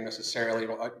ice cream necessarily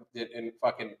in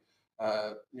fucking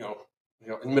in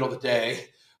the middle of the day.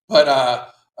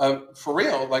 But for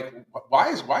real, like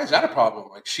why is that a problem?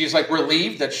 Like she's like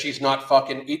relieved that she's not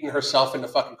fucking eating herself into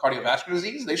fucking cardiovascular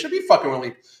disease. They should be fucking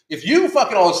relieved. If you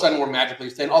fucking all of a sudden were magically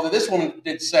thin, although this woman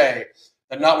did say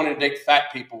that not wanting to date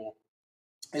fat people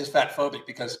is fat phobic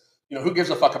because who gives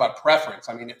a fuck about preference?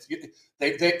 I mean,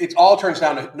 it all turns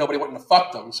down to nobody wanting to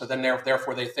fuck them. So then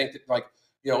therefore they think that like,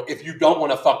 if you don't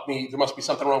want to fuck me, there must be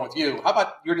something wrong with you. How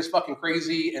about you're just fucking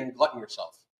crazy and glutton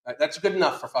yourself? That's good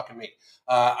enough for fucking me.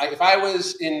 If I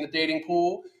was in the dating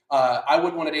pool, I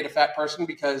wouldn't want to date a fat person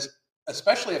because,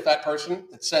 especially a fat person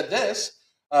that said this,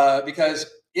 because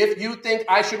if you think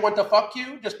I should want to fuck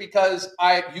you just because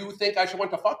you think I should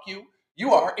want to fuck you,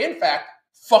 you are in fact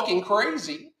fucking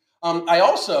crazy. I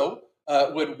also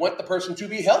would want the person to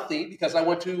be healthy because I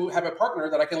want to have a partner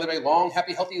that I can live a long,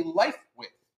 happy, healthy life with.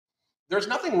 There's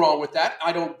nothing wrong with that.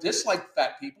 I don't dislike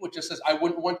fat people. It just says I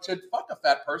wouldn't want to fuck a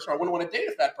fat person or I wouldn't want to date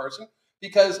a fat person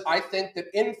because I think that,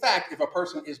 in fact, if a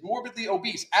person is morbidly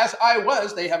obese, as I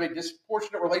was, they have a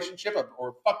disproportionate relationship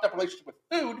or fucked up relationship with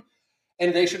food,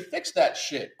 and they should fix that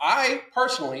shit. I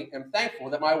personally am thankful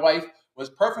that my wife was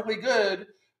perfectly good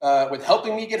with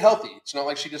helping me get healthy. It's not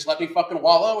like she just let me fucking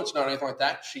wallow. It's not anything like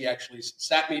that. She actually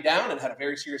sat me down and had a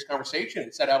very serious conversation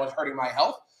and said I was hurting my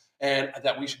health and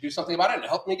that we should do something about it and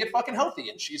help me get fucking healthy.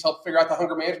 And she's helped figure out the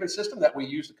hunger management system that we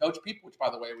use to coach people, which,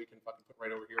 by the way, we can fucking put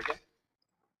right over here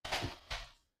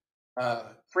again.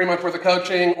 3 months worth of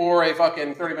coaching or a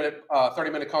fucking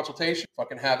 30-minute consultation.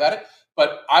 Fucking have at it.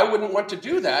 But I wouldn't want to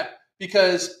do that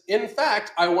because, in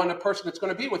fact, I want a person that's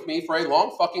going to be with me for a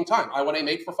long fucking time. I want a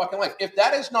mate for fucking life. If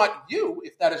that is not you,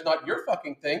 if that is not your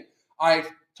fucking thing, I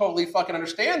totally fucking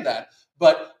understand that.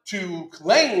 But to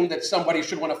claim that somebody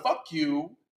should want to fuck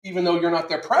you, even though you're not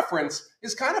their preference,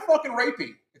 is kind of fucking rapey.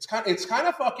 It's kind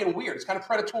of fucking weird. It's kind of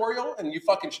predatorial, and you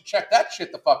fucking should check that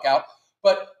shit the fuck out.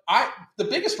 But the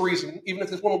biggest reason, even if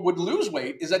this woman would lose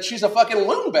weight, is that she's a fucking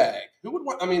loon bag. Who would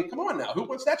want? I mean, come on now. Who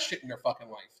wants that shit in their fucking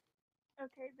life?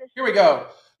 Okay. Here we go.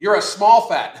 You're a small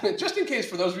fat. Just in case,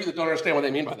 for those of you that don't understand what they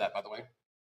mean by that, by the way.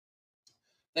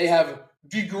 They have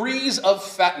degrees of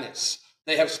fatness.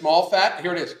 They have small fat.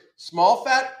 Here it is. Small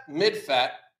fat, mid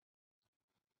fat,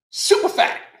 super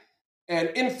fat, and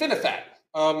infinifat.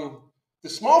 The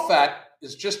small fat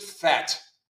is just fat.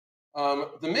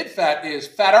 The mid fat is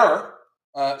fatter.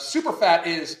 Super fat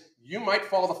is you might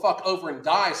fall the fuck over and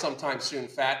die sometime soon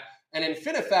fat. And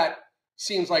infinifat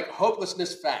seems like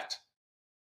hopelessness fat.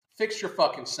 Fix your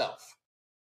fucking self.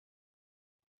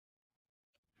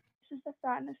 This is the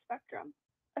fatness spectrum.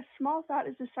 A small fat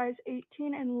is a size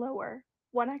 18 and lower,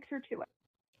 1x or 2x.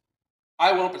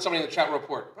 I won't, but somebody in the chat will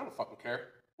report. I don't fucking care.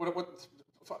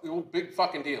 What big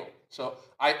fucking deal. So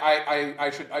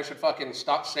I should fucking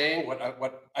stop saying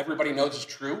what everybody knows is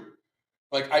true.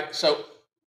 So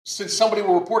since somebody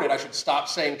will report it, I should stop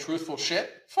saying truthful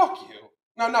shit. Fuck you.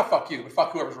 No, not fuck you, but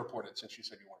fuck whoever's reported since you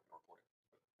said you wanted to report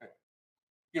it. Anyway,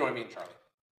 you know what I mean, Charlie.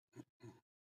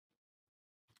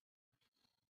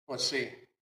 Let's see.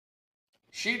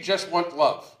 She just want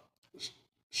love.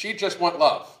 She just want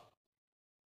love.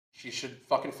 She should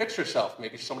fucking fix herself.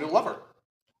 Maybe somebody will love her.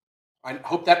 I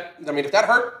hope that, if that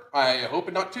hurt, I hope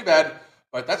it not too bad,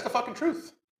 but that's the fucking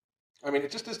truth.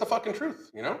 It just is the fucking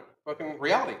truth, Fucking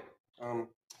reality. I'm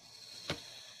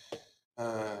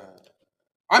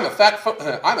a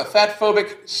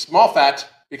fatphobic small fat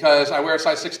because I wear a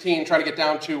size 16, trying to get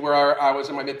down to where I was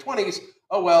in my mid-20s.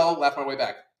 Oh well, laugh my way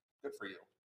back. Good for you.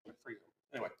 Good for you.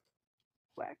 Anyway.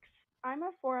 I'm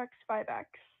a 4x, 5x.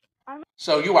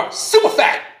 So you are super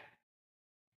fat.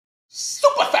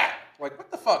 Super fat. Like,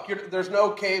 what the fuck? There's no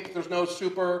cape, there's no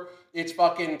super. It's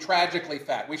fucking tragically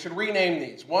fat. We should rename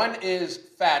these. One is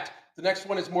fat. The next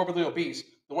one is morbidly obese.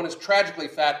 The one is tragically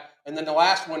fat. And then the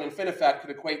last one, infinifat, could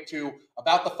equate to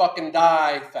about the fucking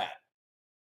die fat.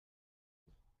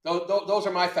 Those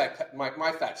are my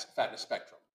fatness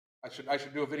spectrum. I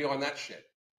should do a video on that shit.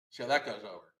 See how that goes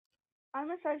over.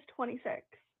 I'm a size 26,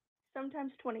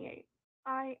 sometimes 28.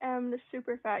 I am the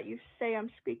super fat you say I'm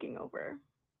speaking over.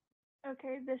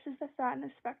 Okay, this is the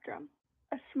fatness spectrum.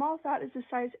 A small fat is a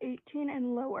size 18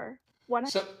 and lower.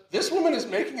 So this woman is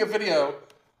making a video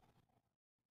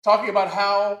talking about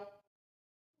how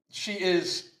she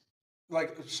is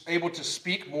able to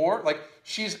speak more. Like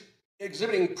she's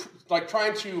exhibiting,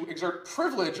 trying to exert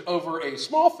privilege over a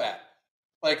small fat.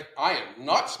 Like, I am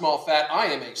not small fat. I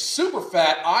am a super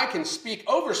fat. I can speak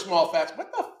over small fats.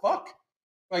 What the fuck?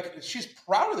 Like, she's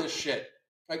proud of this shit.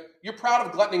 Like, you're proud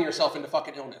of gluttoning yourself into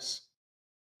fucking illness.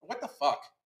 What the fuck?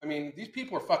 These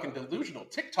people are fucking delusional.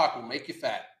 TikTok will make you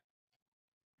fat.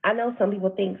 I know some people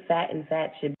think fat and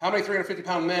fat should How many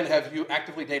 350-pound men have you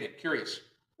actively dated? Curious.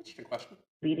 Interesting question.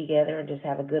 be together and just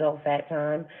have a good old fat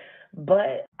time.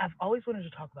 But I've always wanted to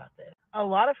talk about this. A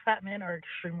lot of fat men are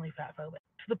extremely fat phobic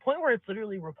to the point where it's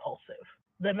literally repulsive.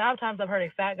 The amount of times I've heard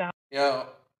a fat guy.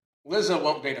 Lizzo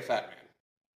won't date a fat man.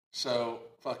 So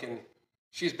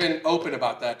she's been open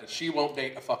about that she won't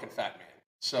date a fucking fat man.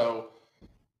 So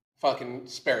fucking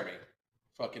spare me.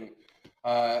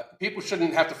 People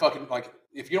shouldn't have to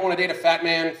if you don't want to date a fat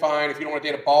man, fine. If you don't want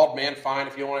to date a bald man, fine.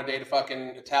 If you don't want to date a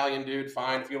fucking Italian dude,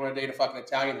 fine. If you don't want to date a fucking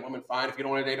Italian woman, fine. If you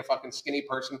don't want to date a fucking skinny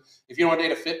person, if you don't want to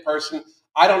date a fit person,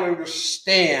 I don't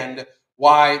understand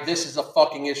why this is a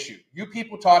fucking issue. You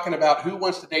people talking about who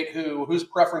wants to date who, whose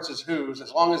preference is whose,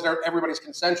 as long as everybody's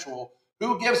consensual,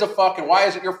 who gives a fuck and why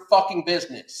is it your fucking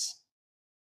business?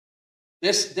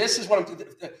 This is what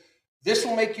this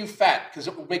will make you fat because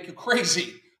it will make you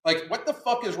crazy. Like, what the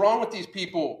fuck is wrong with these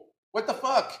people? What the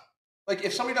fuck? Like,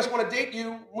 if somebody doesn't want to date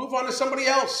you, move on to somebody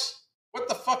else. What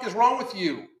the fuck is wrong with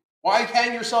you? Why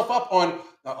hang yourself up on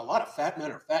a lot of fat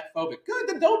men are fat phobic? Good,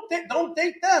 then don't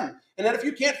date them. And then if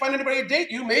you can't find anybody to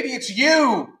date you, maybe it's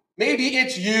you. Maybe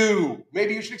it's you.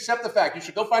 Maybe you should accept the fact. You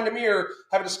should go find a mirror,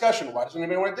 have a discussion. Why doesn't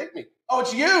anybody want to date me? Oh,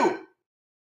 it's you.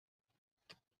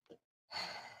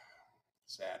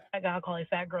 Sad. I gotta call a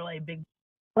fat girl a big.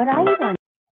 what are you gonna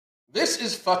This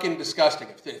is fucking disgusting.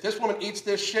 If this woman eats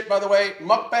this shit, by the way,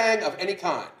 mukbang of any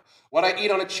kind. What I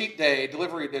eat on a cheat day,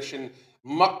 delivery edition,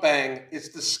 mukbang, is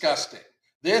disgusting.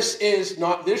 This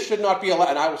should not be allowed,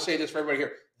 and I will say this for everybody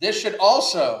here. This should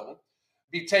also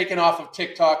be taken off of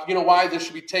TikTok. You know why this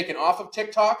should be taken off of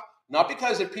TikTok? Not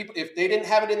because if they didn't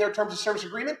have it in their terms of service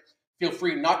agreement, feel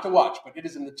free not to watch. But it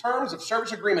is in the terms of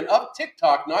service agreement of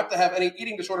TikTok not to have any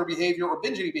eating disorder behavior or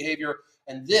binge eating behavior,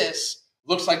 and this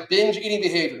looks like binge eating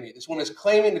behavior to me. This woman is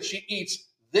claiming that she eats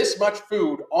this much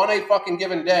food on a fucking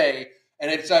given day, and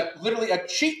it's literally a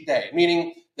cheat day,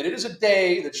 meaning that it is a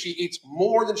day that she eats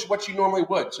more than what she normally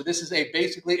would. So this is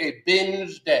basically a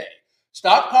binge day.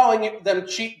 Stop calling them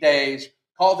cheat days.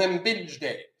 Call them binge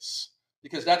days,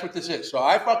 because that's what this is. So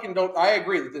I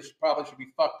agree that this probably should be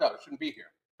fucked up. It shouldn't be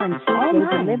here.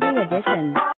 Delivery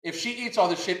edition. If she eats all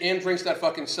this shit and drinks that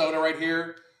fucking soda right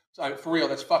here, for real,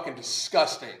 that's fucking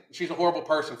disgusting. She's a horrible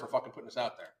person for fucking putting this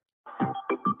out there.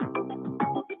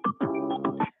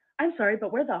 I'm sorry,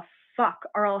 but where the fuck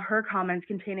are all her comments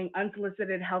containing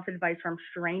unsolicited health advice from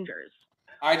strangers?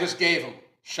 I just gave them.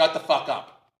 Shut the fuck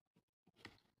up.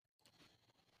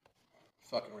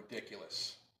 Fucking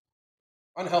ridiculous.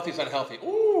 Unhealthy is unhealthy.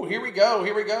 Ooh, here we go.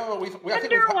 Here we go. I wonder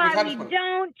why we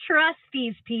don't trust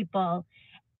these people.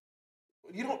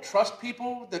 You don't trust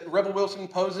people that Rebel Wilson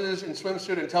poses in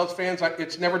swimsuit and tells fans like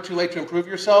it's never too late to improve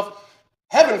yourself?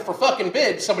 Heaven for fucking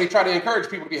bid, somebody try to encourage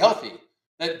people to be healthy.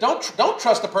 That don't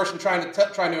trust the person trying to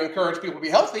encourage people to be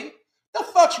healthy. The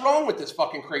fuck's wrong with this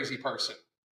fucking crazy person?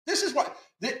 This is what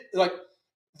the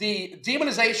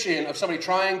demonization of somebody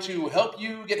trying to help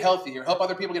you get healthy or help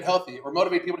other people get healthy or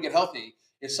motivate people to get healthy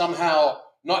is somehow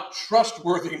not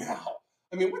trustworthy now.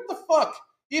 I mean, what the fuck?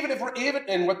 Let's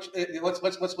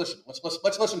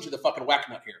listen to the fucking whack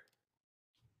nut here.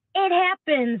 It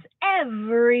happens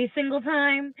every single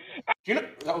time. Do you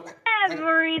know?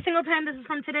 Every single time. This is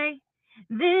from today.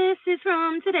 This is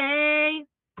from today.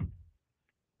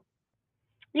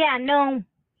 Yeah, no.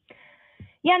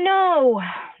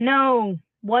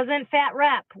 Wasn't fat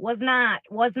rep. Was not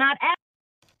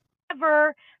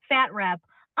ever fat rep.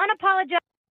 Unapologetic.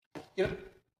 You know,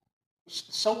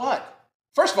 so what?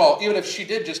 First of all, even if she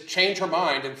did just change her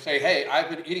mind and say, hey, I've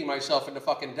been eating myself into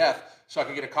fucking death so I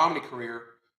could get a comedy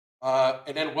career,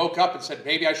 and then woke up and said,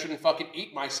 maybe I shouldn't fucking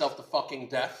eat myself to fucking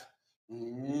death.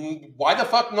 Why the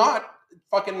fuck not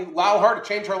fucking allow her to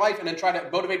change her life and then try to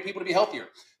motivate people to be healthier?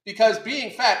 Because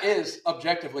being fat is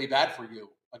objectively bad for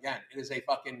you. Again, it is a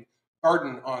fucking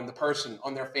burden on the person,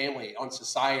 on their family, on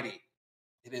society.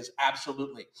 It is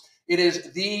absolutely. It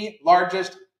is the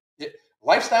largest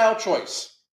lifestyle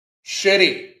choice.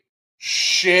 Shitty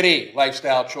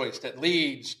lifestyle choice that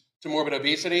leads to morbid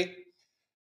obesity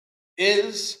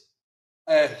is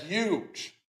a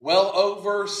huge, well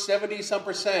over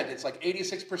 70-some%. It's like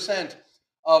 86%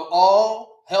 of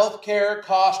all healthcare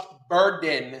cost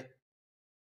burden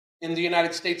in the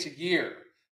United States a year.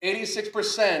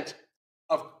 86%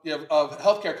 of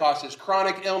healthcare costs is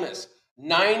chronic illness.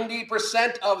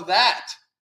 90% of that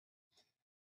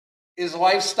is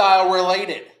lifestyle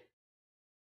related.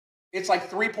 It's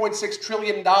like $3.6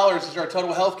 trillion is our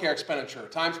total healthcare expenditure,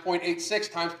 times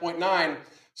 0.86, times 0.9.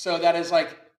 So that is like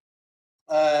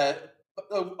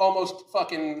almost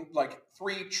fucking like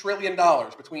 $3 trillion,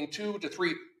 between $2 to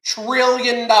 $3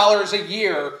 trillion a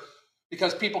year,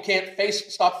 because people can't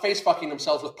stop face fucking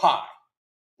themselves with pie.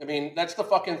 I mean, that's the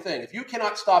fucking thing. If you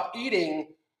cannot stop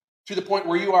eating to the point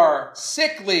where you are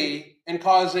sickly and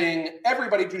causing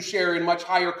everybody to share in much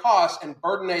higher costs and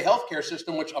burden a healthcare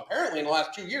system, which apparently in the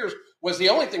last 2 years was the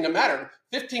only thing that mattered.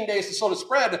 15 days to slow the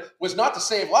spread was not to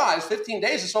save lives. 15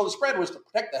 days to slow the spread was to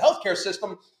protect the healthcare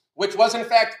system, which was in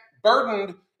fact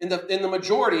burdened in the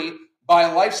majority by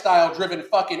lifestyle-driven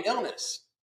fucking illness.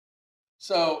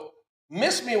 So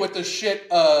miss me with the shit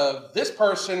of this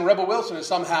person, Rebel Wilson, is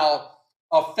somehow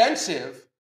offensive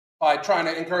by trying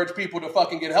to encourage people to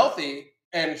fucking get healthy,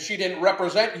 and she didn't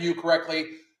represent you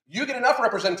correctly. You get enough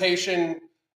representation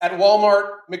at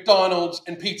Walmart, McDonald's,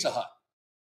 and Pizza Hut.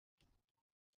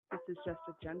 This is just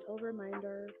a gentle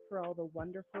reminder for all the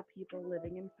wonderful people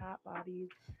living in fat bodies.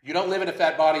 You don't live in a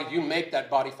fat body, you make that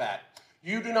body fat.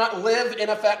 You do not live in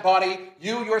a fat body,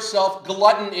 you yourself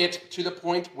glutton it to the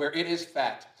point where it is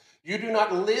fat. You do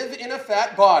not live in a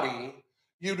fat body,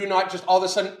 you do not just all of a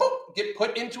sudden, boop, get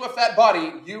put into a fat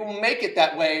body. You make it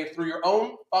that way through your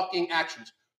own fucking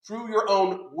actions. Through your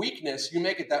own weakness, you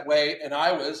make it that way, and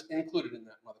I was included in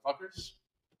that, motherfuckers.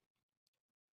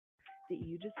 That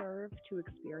you deserve to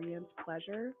experience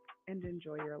pleasure and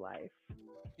enjoy your life.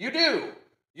 You do.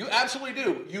 You absolutely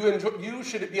do. You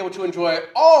should be able to enjoy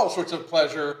all sorts of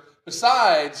pleasure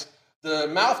besides the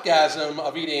mouthgasm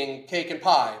of eating cake and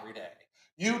pie every day.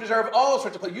 You deserve all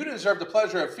sorts of pleasure. You deserve the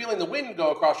pleasure of feeling the wind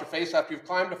go across your face after you've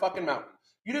climbed a fucking mountain.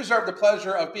 You deserve the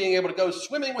pleasure of being able to go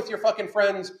swimming with your fucking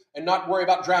friends and not worry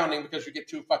about drowning because you get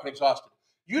too fucking exhausted.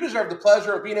 You deserve the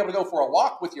pleasure of being able to go for a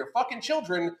walk with your fucking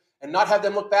children and not have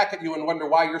them look back at you and wonder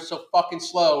why you're so fucking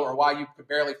slow or why you could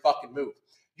barely fucking move.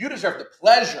 You deserve the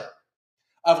pleasure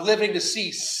of living to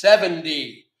see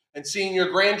 70 and seeing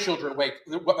your grandchildren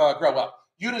grow up.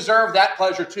 You deserve that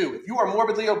pleasure too. If you are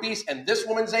morbidly obese and this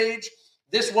woman's age,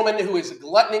 this woman who is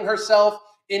gluttoning herself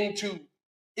into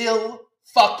ill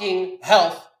fucking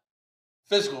health,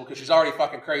 physical, because she's already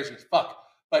fucking crazy as fuck.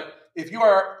 But if you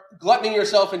are gluttoning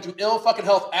yourself into ill fucking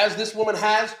health as this woman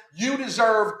has, you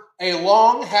deserve a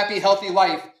long, happy, healthy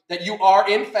life that you are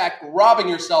in fact robbing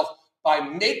yourself by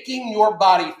making your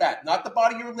body fat, not the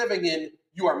body you're living in.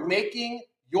 You are making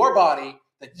your body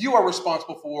that you are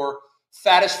responsible for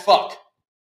fat as fuck.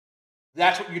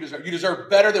 That's what you deserve. You deserve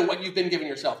better than what you've been giving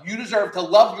yourself. You deserve to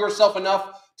love yourself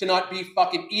enough to not be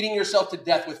fucking eating yourself to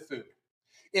death with food.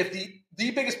 If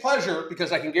the biggest pleasure,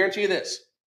 because I can guarantee you this,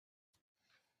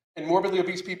 and morbidly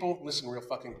obese people, listen real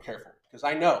fucking careful, because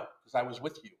I know, because I was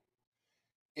with you.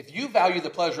 If you value the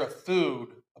pleasure of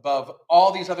food above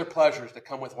all these other pleasures that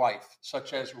come with life,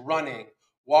 such as running,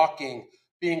 walking,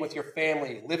 being with your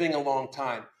family, living a long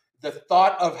time, the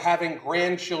thought of having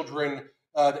grandchildren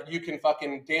that you can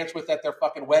fucking dance with at their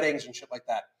fucking weddings and shit like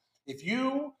that. If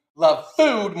you love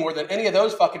food more than any of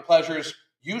those fucking pleasures,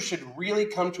 you should really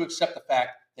come to accept the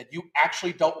fact that you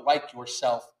actually don't like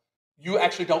yourself. You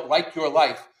actually don't like your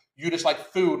life. You just like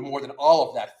food more than all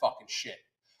of that fucking shit.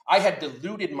 I had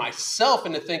deluded myself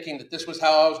into thinking that this was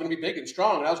how I was going to be big and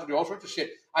strong and I was going to do all sorts of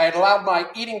shit. I had allowed my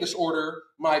eating disorder,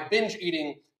 my binge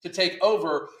eating, to take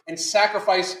over and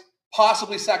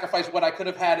possibly sacrifice what I could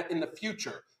have had in the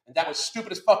future. And that was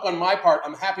stupid as fuck on my part.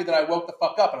 I'm happy that I woke the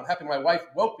fuck up, and I'm happy my wife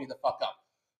woke me the fuck up.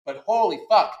 But holy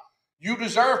fuck, you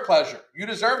deserve pleasure. You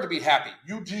deserve to be happy.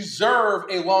 You deserve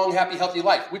a long, happy, healthy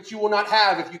life, which you will not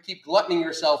have if you keep gluttoning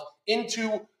yourself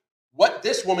into what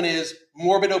this woman is,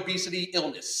 morbid obesity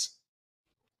illness.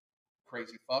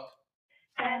 Crazy fuck.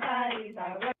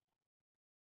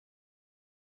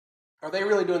 Are they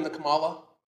really doing the Kamala?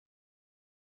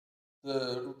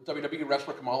 The WWE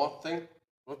wrestler Kamala thing?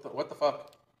 What the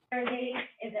fuck?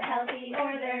 Is it healthy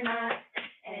or they're not?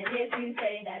 And if you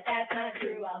say that that's not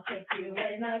true, I'll kick you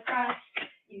in the crotch.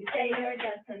 You say you're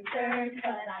just concerned,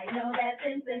 but I know that's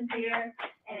insincere.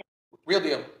 Real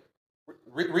deal.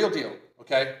 Real deal,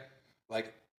 okay?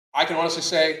 Like, I can honestly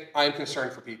say I am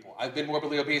concerned for people. I've been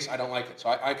morbidly obese. I don't like it. So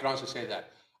I can honestly say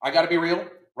that. I got to be real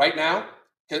right now.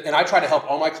 And I try to help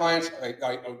all my clients.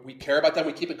 We care about them.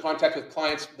 We keep in contact with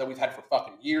clients that we've had for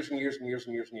fucking years and years and years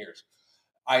and years and years.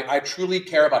 I truly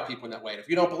care about people in that way. And if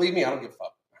you don't believe me, I don't give a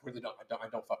fuck. I really don't. I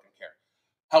don't fucking care.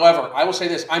 However, I will say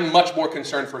this. I'm much more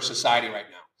concerned for society right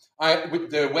now.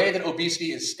 With the way that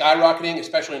obesity is skyrocketing,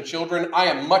 especially in children, I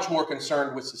am much more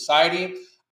concerned with society.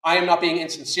 I am not being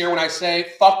insincere when I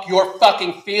say, fuck your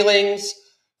fucking feelings.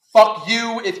 Fuck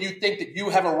you if you think that you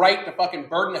have a right to fucking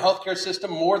burden the healthcare system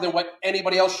more than what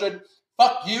anybody else should.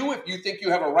 Fuck you if you think you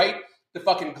have a right to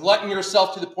fucking glutton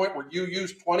yourself to the point where you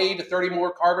use 20 to 30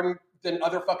 more carbon than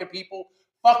other fucking people.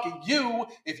 Fuck you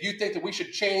if you think that we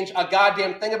should change a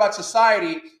goddamn thing about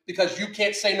society because you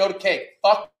can't say no to cake.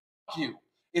 Fuck you.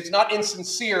 It's not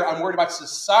insincere. I'm worried about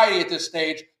society at this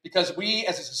stage because we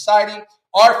as a society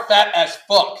are fat as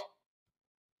fuck.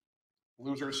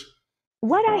 Losers.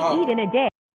 What I eat in a day.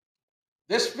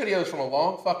 This video is from a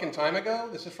long fucking time ago.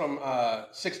 This is from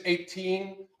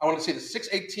 6/18. I want to say the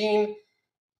 6/18,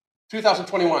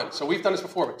 2021. So we've done this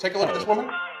before, but take a look at this woman.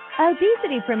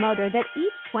 Obesity promoter that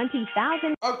eats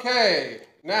 20,000. Okay,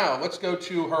 now let's go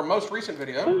to her most recent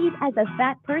video. Eat as a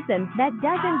fat person that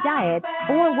doesn't diet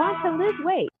or wants to lose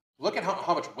weight. Look at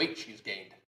how much weight she's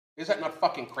gained. Is that not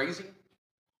fucking crazy?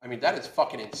 I mean, that is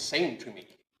fucking insane to me.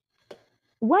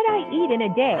 What I eat in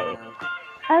a day.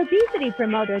 Obesity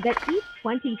promoter that eats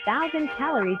 20,000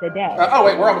 calories a day. Oh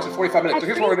wait, we're almost at 45 minutes. So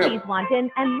here's what we're doing. Wanton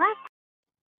and less.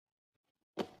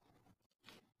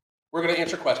 We're going to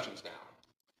answer questions now.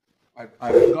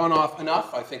 I've gone off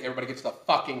enough. I think everybody gets the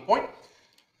fucking point.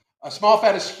 A small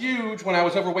fat is huge. When I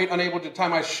was overweight, unable to tie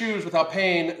my shoes without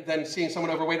pain, then seeing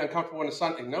someone overweight, uncomfortable in the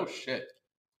sun. No shit.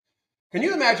 Can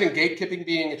you imagine gatekeeping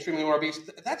being extremely more obese?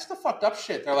 That's the fucked up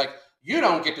shit. They're like, you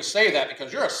don't get to say that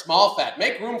because you're a small fat.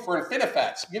 Make room for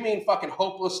infinifats. You mean fucking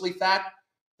hopelessly fat?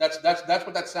 That's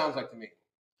what that sounds like to me.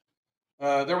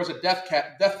 There was a death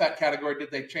fat category. Did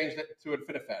they change that to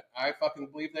infinifat? I fucking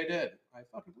believe they did. I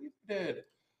fucking believe they did.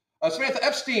 Samantha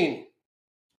Epstein.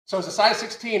 So as a size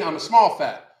 16, I'm a small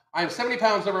fat. I am 70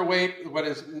 pounds overweight, what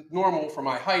is normal for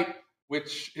my height,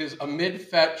 which is a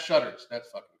mid-fat shudders.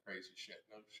 That's fucking crazy shit.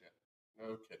 No shit.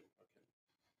 No kidding.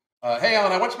 Hey,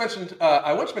 Alan, I once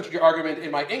mentioned your argument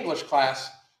in my English class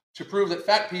to prove that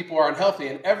fat people are unhealthy,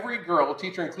 and every girl,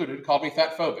 teacher included, called me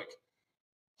fat phobic.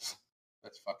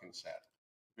 That's fucking sad.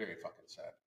 Very fucking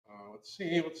sad. Let's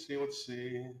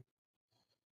see.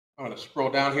 I'm going to scroll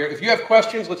down here. If you have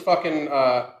questions, let's fucking,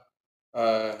 I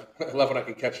love when I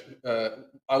can catch,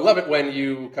 I love it when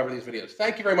you cover these videos.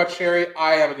 Thank you very much, Sherry.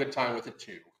 I have a good time with it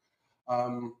too.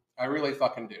 I really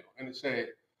fucking do. And to say,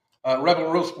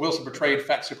 Rebel Wilson betrayed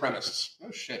fat supremacists.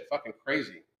 Oh shit, fucking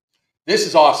crazy. This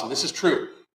is awesome. This is true.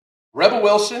 Rebel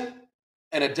Wilson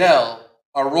and Adele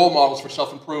are role models for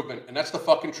self-improvement, and that's the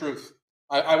fucking truth.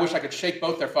 I wish I could shake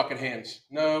both their fucking hands.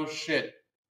 No shit.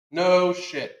 No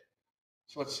shit.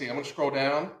 So let's see. I'm going to scroll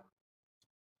down.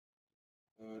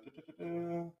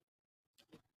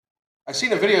 I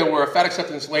seen a video where a fat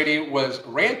acceptance lady was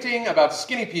ranting about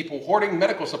skinny people hoarding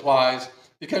medical supplies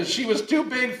because she was too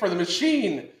big for the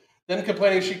machine, then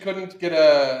complaining she couldn't get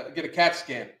a CAT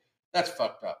scan. That's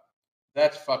fucked up.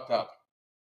 That's fucked up.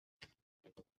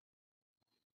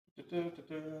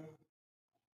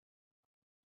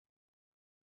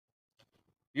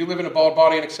 You live in a bald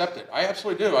body and accept it. I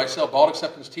absolutely do. I sell bald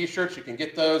acceptance t-shirts. You can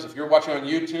get those. If you're watching on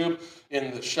YouTube,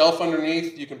 in the shelf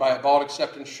underneath, you can buy a bald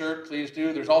acceptance shirt. Please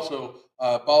do. There's also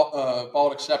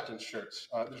bald acceptance shirts.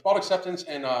 There's bald acceptance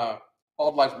and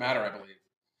Bald Lives Matter, I believe.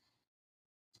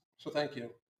 So thank you,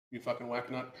 you fucking whack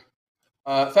nut.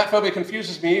 Fat phobia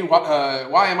confuses me.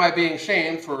 Why am I being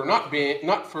shamed for not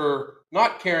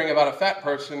caring about a fat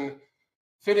person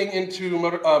fitting into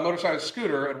a motorcycle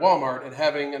scooter at Walmart and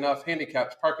having enough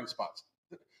handicapped parking spots?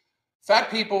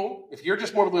 Fat people, if you're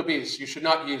just morbidly obese, you should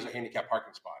not use a handicapped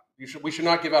parking spot. We should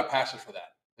not give out passes for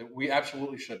that. We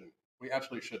absolutely shouldn't. We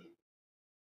absolutely shouldn't.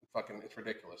 It's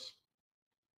ridiculous.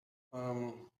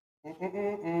 I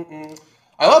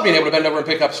love being able to bend over and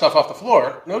pick up stuff off the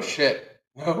floor. No shit.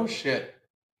 No shit.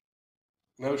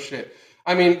 No shit.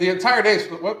 I mean, the entire day.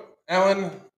 What, Alan,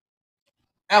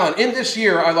 in this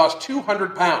year, I lost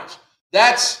 200 pounds.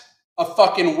 That's a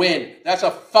fucking win. That's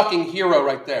a fucking hero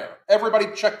right there. Everybody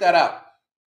check that out.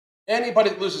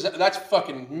 Anybody that loses, that's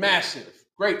fucking massive.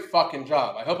 Great fucking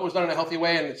job. I hope it was done in a healthy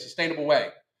way and a sustainable way.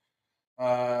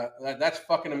 That's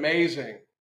fucking amazing.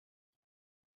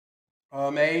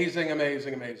 Amazing,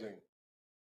 amazing, amazing.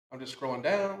 I'm just scrolling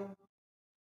down.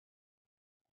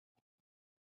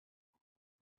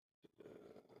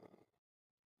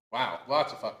 Wow,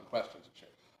 lots of fucking questions and shit.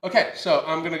 Okay, so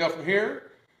I'm gonna go from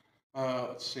here.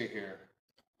 Let's see here.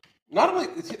 Not only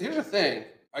here's the thing.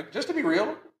 Just to be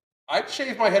real, I'd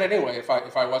shave my head anyway if I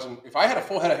had a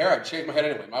full head of hair. I'd shave my head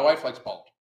anyway. My wife likes bald,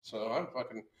 so I don't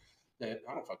fucking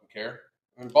care.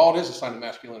 I mean, bald is a sign of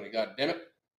masculinity. God damn it.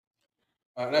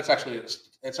 And that's actually a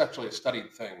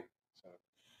studied thing. So,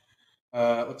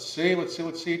 let's see.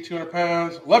 200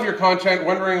 pounds. Love your content.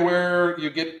 Wondering where you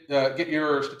get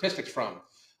your statistics from.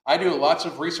 I do lots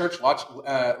of research, lots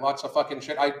of fucking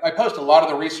shit. I post a lot of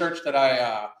the research that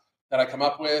I come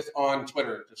up with on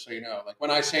Twitter, just so you know. Like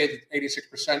when I say that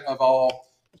 86% of all.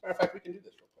 As a matter of fact, we can do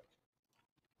this real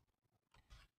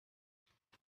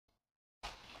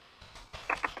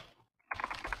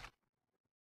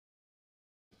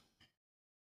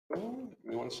quick.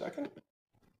 Give me 1 second.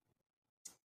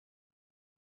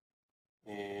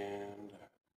 And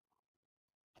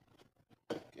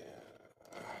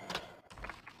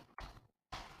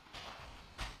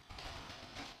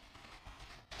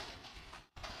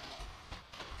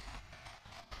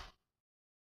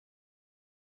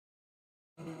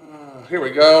here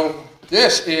we go.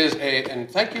 This is and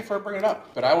thank you for bringing it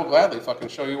up, but I will gladly fucking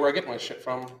show you where I get my shit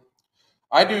from.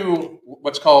 I do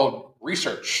what's called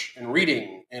research and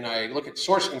reading, and I look at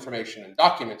source information and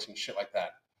documents and shit like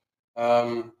that.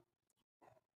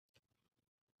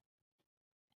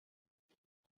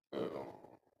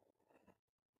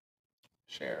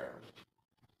 Share.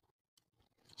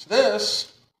 So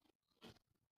this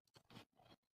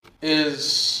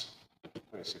is,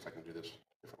 let me see if I can do this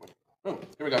differently. Oh,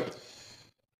 here we go.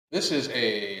 This is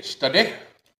a study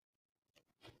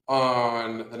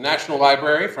on the National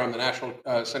Library from the National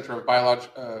Center of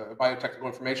Biotechnical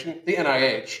Information, the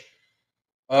NIH,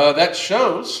 that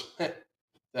shows that,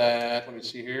 let me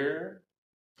see here,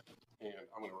 and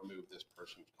I'm going to remove this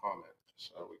person's comment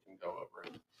so we can go over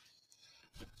it.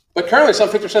 But currently, some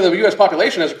 50% of the U.S.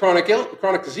 population has a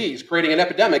chronic disease, creating an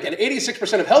epidemic, and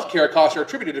 86% of healthcare costs are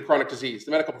attributed to chronic disease.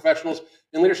 The medical professionals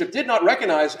and leadership did not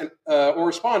recognize or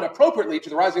respond appropriately to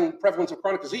the rising prevalence of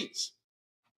chronic disease.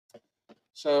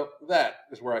 So that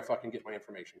is where I fucking get my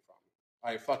information from.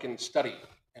 I fucking study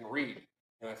and read,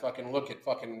 and I fucking look at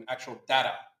fucking actual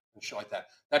data and shit like that.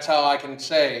 That's how I can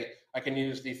say I can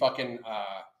use the fucking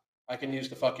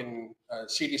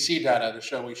CDC data to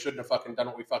show we shouldn't have fucking done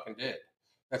what we fucking did.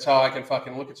 That's how I can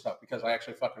fucking look at stuff, because I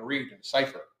actually fucking read and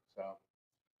decipher it. So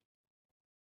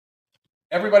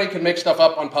everybody can make stuff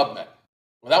up on PubMed.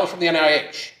 Well, that was from the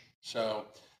NIH. So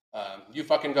you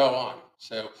fucking go on.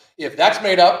 So if that's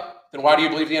made up, then why do you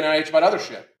believe the NIH about other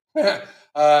shit?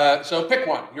 So pick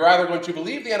one. You're either going to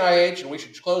believe the NIH and we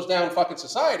should close down fucking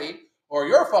society, or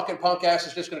your fucking punk ass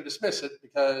is just going to dismiss it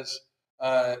because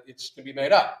it's going to be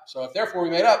made up. So if therefore we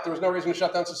made up, there was no reason to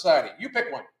shut down society. You pick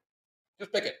one.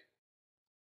 Just pick it.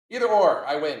 Either or,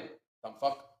 I win. Dumb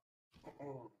fuck.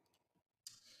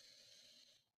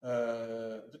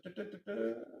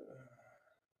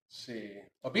 see.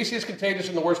 Obesity is contagious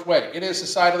in the worst way. It is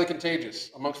societally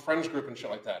contagious amongst friends group and shit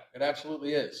like that. It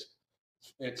absolutely is.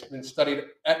 It's been studied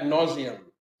ad nauseum.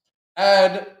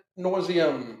 Ad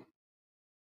nauseum.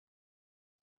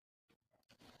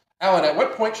 Alan, at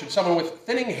what point should someone with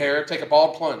thinning hair take a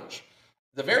bald plunge?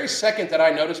 The very second that I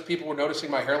noticed people were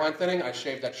noticing my hairline thinning, I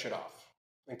shaved that shit off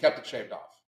and kept it shaved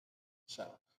off. So,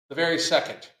 the very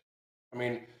second. I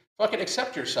mean, fucking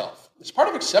accept yourself. It's part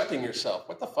of accepting yourself.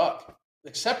 What the fuck?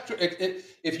 Accept it.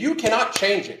 If you cannot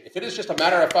change it, if it is just a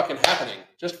matter of fucking happening,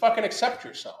 just fucking accept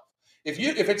yourself. If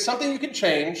it's something you can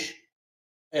change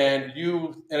and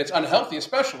it's unhealthy,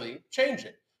 especially, change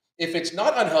it. If it's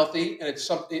not unhealthy and it's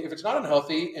something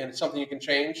you can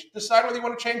change, decide whether you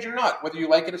want to change it or not, whether you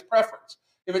like it as preference.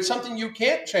 If it's something you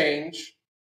can't change,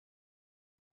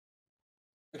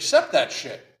 accept that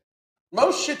shit.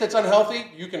 Most shit that's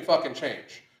unhealthy, you can fucking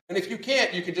change. And if you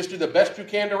can't, you can just do the best you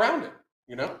can around it,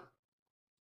 you know?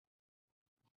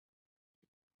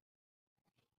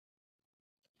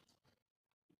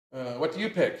 What do you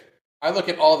pick? I look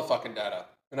at all the fucking data.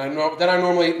 And then I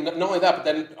normally, not only that, but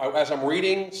then as I'm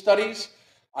reading studies,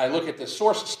 I look at the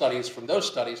source studies from those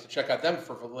studies to check out them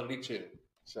for validity too.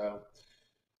 So,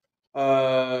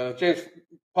 James,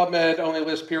 PubMed only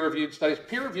lists peer-reviewed studies.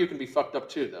 Peer review can be fucked up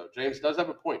too, though. James does have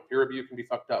a point. Peer review can be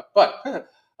fucked up. But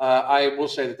I will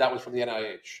say that was from the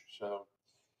NIH. So,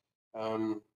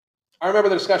 I remember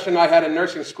the discussion I had in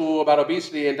nursing school about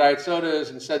obesity and diet sodas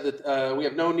and said that we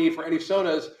have no need for any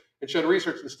sodas and showed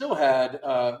research and still had,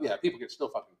 people get still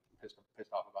fucking pissed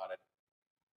off about it.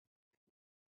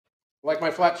 Like my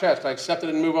flat chest, I accept it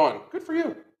and move on. Good for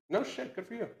you. No shit, good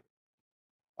for you.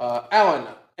 Alan,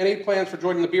 any plans for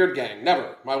joining the beard gang?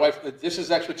 Never. My wife, this is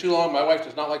actually too long. My wife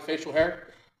does not like facial hair,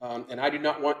 and I do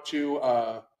not want to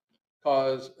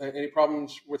cause any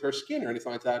problems with her skin or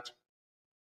anything like that.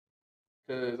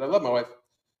 Because I love my wife.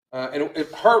 And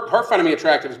her finding me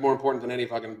attractive is more important than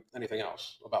anything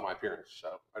else about my appearance.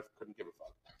 So I couldn't give a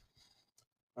fuck.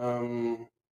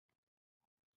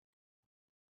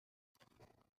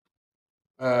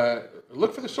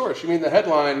 Look for the source. You mean the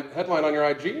headline on your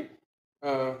IG?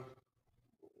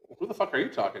 Who the fuck are you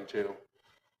talking to?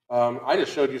 I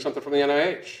just showed you something from the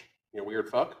NIH. You weird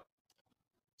fuck.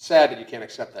 Sad that you can't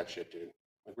accept that shit, dude.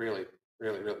 Like really,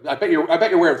 really, really. I bet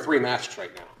you're wearing 3 masks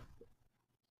right now.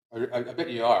 I bet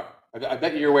you are. I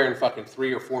bet you're wearing fucking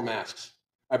 3 or 4 masks.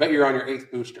 I bet you're on your 8th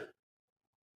booster.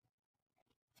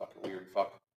 Fucking weird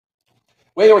fuck.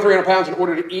 Weighing over 300 pounds in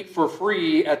order to eat for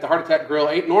free at the Heart Attack Grill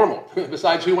ain't normal.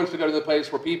 Besides, who wants to go to the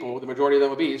place where people, the majority of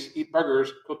them obese, eat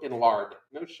burgers cooked in lard?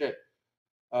 No shit.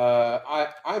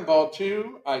 I'm bald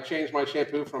too. I changed my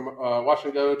shampoo from Wash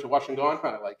and Go to Wash and Gone.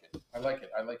 I like it. I like it.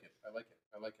 I like it. I like it.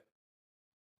 I like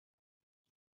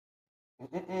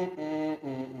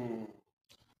it.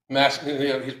 Mask.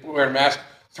 He's wearing a mask.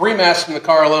 3 masks in the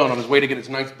car alone on his way to get his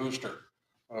 9th booster.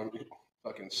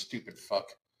 Fucking stupid fuck.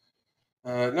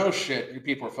 No shit. You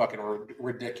people are fucking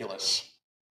ridiculous.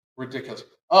 Ridiculous.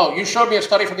 Oh, you showed me a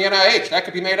study from the NIH. That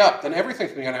could be made up. Then everything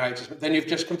from the NIH then you've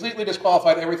just completely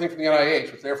disqualified everything from the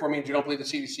NIH, which therefore means you don't believe the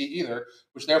CDC either,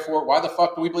 which therefore, why the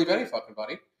fuck do we believe any fucking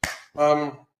buddy?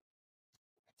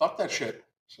 Fuck that shit.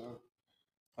 So,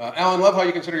 Alan, love how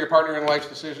you consider your partner in life's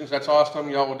decisions. That's awesome.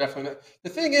 Y'all will definitely. The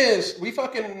thing is, we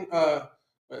fucking.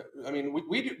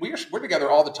 We're together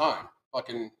all the time.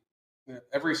 Fucking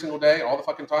every single day, all the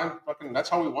fucking time. Fucking. That's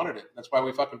how we wanted it. That's why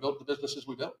we fucking built the businesses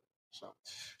we built. So,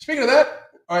 speaking of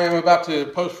that, I am about to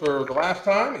post for the last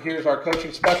time. Here's our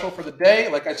coaching special for the day.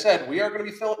 Like I said, we are going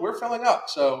to be we're filling up.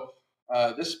 So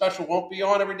this special won't be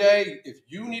on every day. If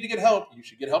you need to get help, you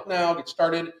should get help now. Get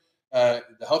started. The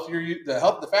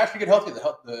faster you get healthy,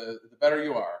 the better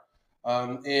you are.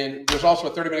 And there's also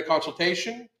a 30-minute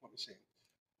consultation. Let me see.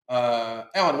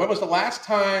 Alan, when was the last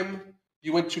time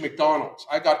you went to McDonald's?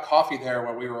 I got coffee there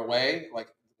when we were away, like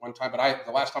one time. But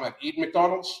the last time I've eaten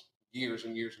McDonald's. Years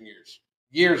and years and years.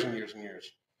 Years and years and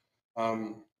years.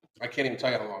 I can't even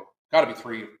tell you how long. Got to be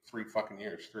three fucking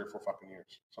years. 3 or 4 fucking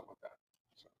years. Something like that.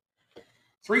 So,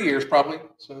 3 years probably.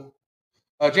 So,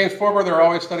 James Forber, there are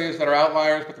always studies that are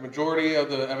outliers, but the majority of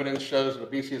the evidence shows that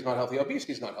obesity is not healthy.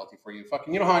 Obesity is not healthy for you.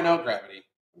 Fucking, you know how I know? Gravity.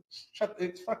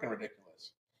 It's fucking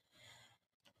ridiculous.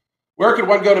 Where could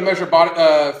one go to measure body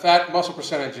fat muscle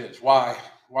percentages? Why?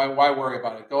 Why worry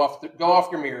about it? Go off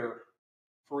your mirror.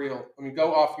 For real. I mean,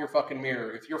 go off your fucking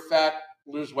mirror. If you're fat,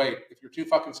 lose weight. If you're too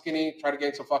fucking skinny, try to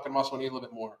gain some fucking muscle and eat a little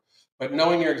bit more. But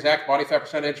knowing your exact body fat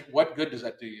percentage, what good does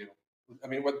that do you? I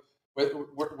mean, what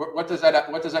does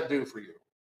that do for you?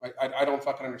 I don't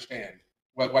fucking understand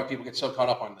why people get so caught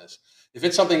up on this. If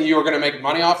it's something you are going to make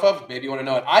money off of, maybe you want to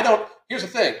know it. here's the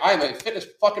thing. I am a fitness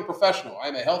fucking professional. I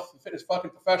am a health and fitness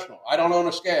fucking professional. I don't own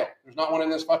a scale. There's not one in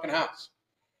this fucking house.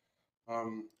 I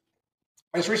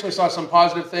just recently saw some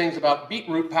positive things about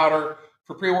beetroot powder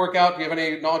for pre-workout. Do you have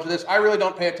any knowledge of this? I really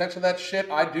don't pay attention to that shit.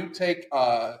 I do take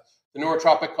the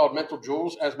neurotropic called Mental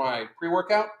Jewels as my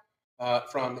pre-workout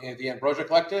from the Ambrosia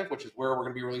Collective, which is where we're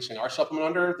going to be releasing our supplement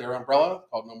under their umbrella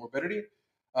called No Morbidity.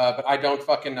 But I don't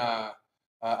fucking,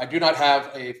 I do not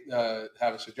have a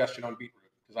suggestion on beetroot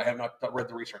because I have not read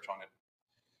the research on it.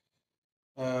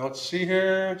 Let's see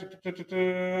here.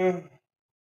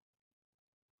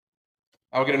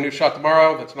 I'll get a new shot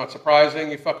tomorrow. That's not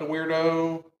surprising, you fucking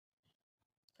weirdo.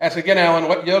 Ask again, Alan,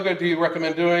 what yoga do you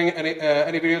recommend doing?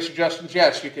 Any video suggestions?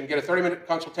 Yes, you can get a 30-minute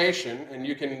consultation, and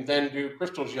you can then do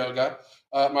Crystal's yoga,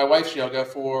 my wife's yoga,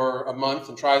 for a month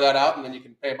and try that out, and then you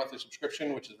can pay a monthly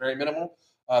subscription, which is very minimal,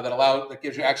 that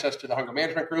gives you access to the hunger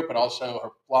management group, but also her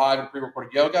live and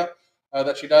pre-recorded yoga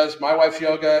that she does. My wife's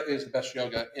yoga is the best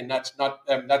yoga, and that's not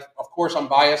that's of course I'm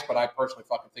biased, but I personally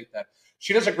fucking think that.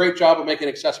 She does a great job of making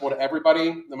it accessible to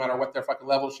everybody, no matter what their fucking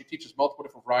level. She teaches multiple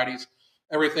different varieties,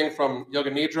 everything from yoga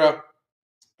nidra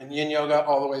and yin yoga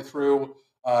all the way through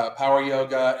power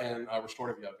yoga and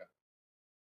restorative yoga.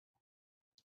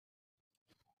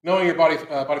 Knowing your body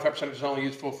fat percentage is only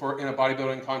useful in a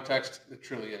bodybuilding context. It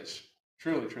truly is.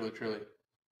 Truly.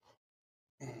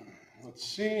 Let's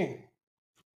see.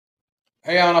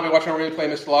 Hey, Alan, I'll be watching a replay.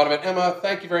 Missed a lot of it. Emma,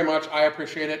 thank you very much. I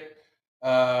appreciate it.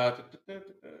 Let's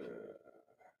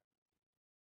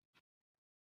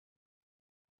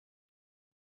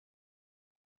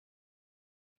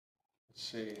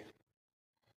see.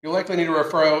 You'll likely need a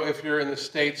referral if you're in the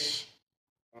States.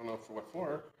 I don't know for what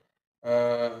for.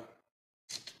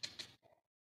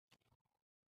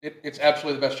 It's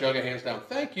absolutely the best yoga, hands down.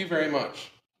 Thank you very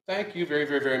much. Thank you very,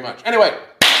 very, very much. Anyway,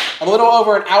 I'm a little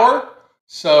over an hour,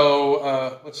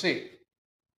 so let's see.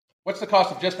 What's the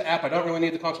cost of just the app? I don't really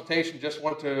need the consultation. Just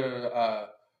want to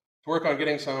work on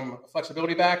getting some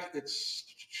flexibility back. It's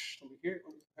here.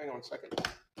 Hang on a second.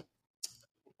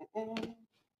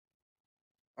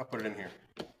 I'll put it in here.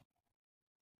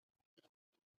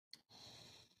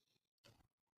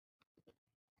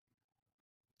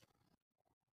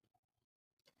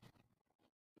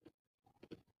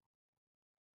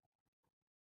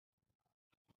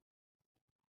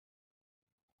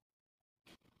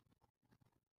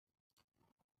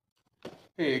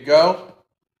 Here you go.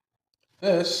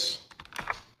 This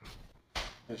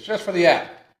is just for the app.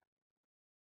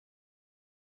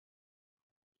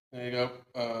 There you go.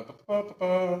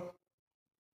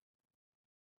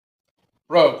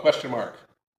 Bro, question mark.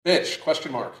 Bitch,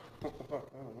 question mark.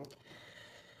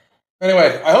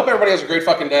 Anyway, I hope everybody has a great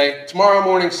fucking day. Tomorrow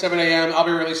morning, 7 a.m., I'll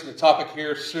be releasing the topic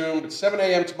here soon. But 7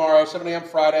 a.m. tomorrow, 7 a.m.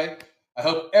 Friday. I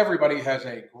hope everybody has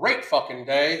a great fucking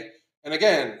day. And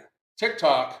again,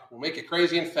 TikTok will make you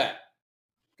crazy and fat.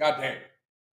 God damn.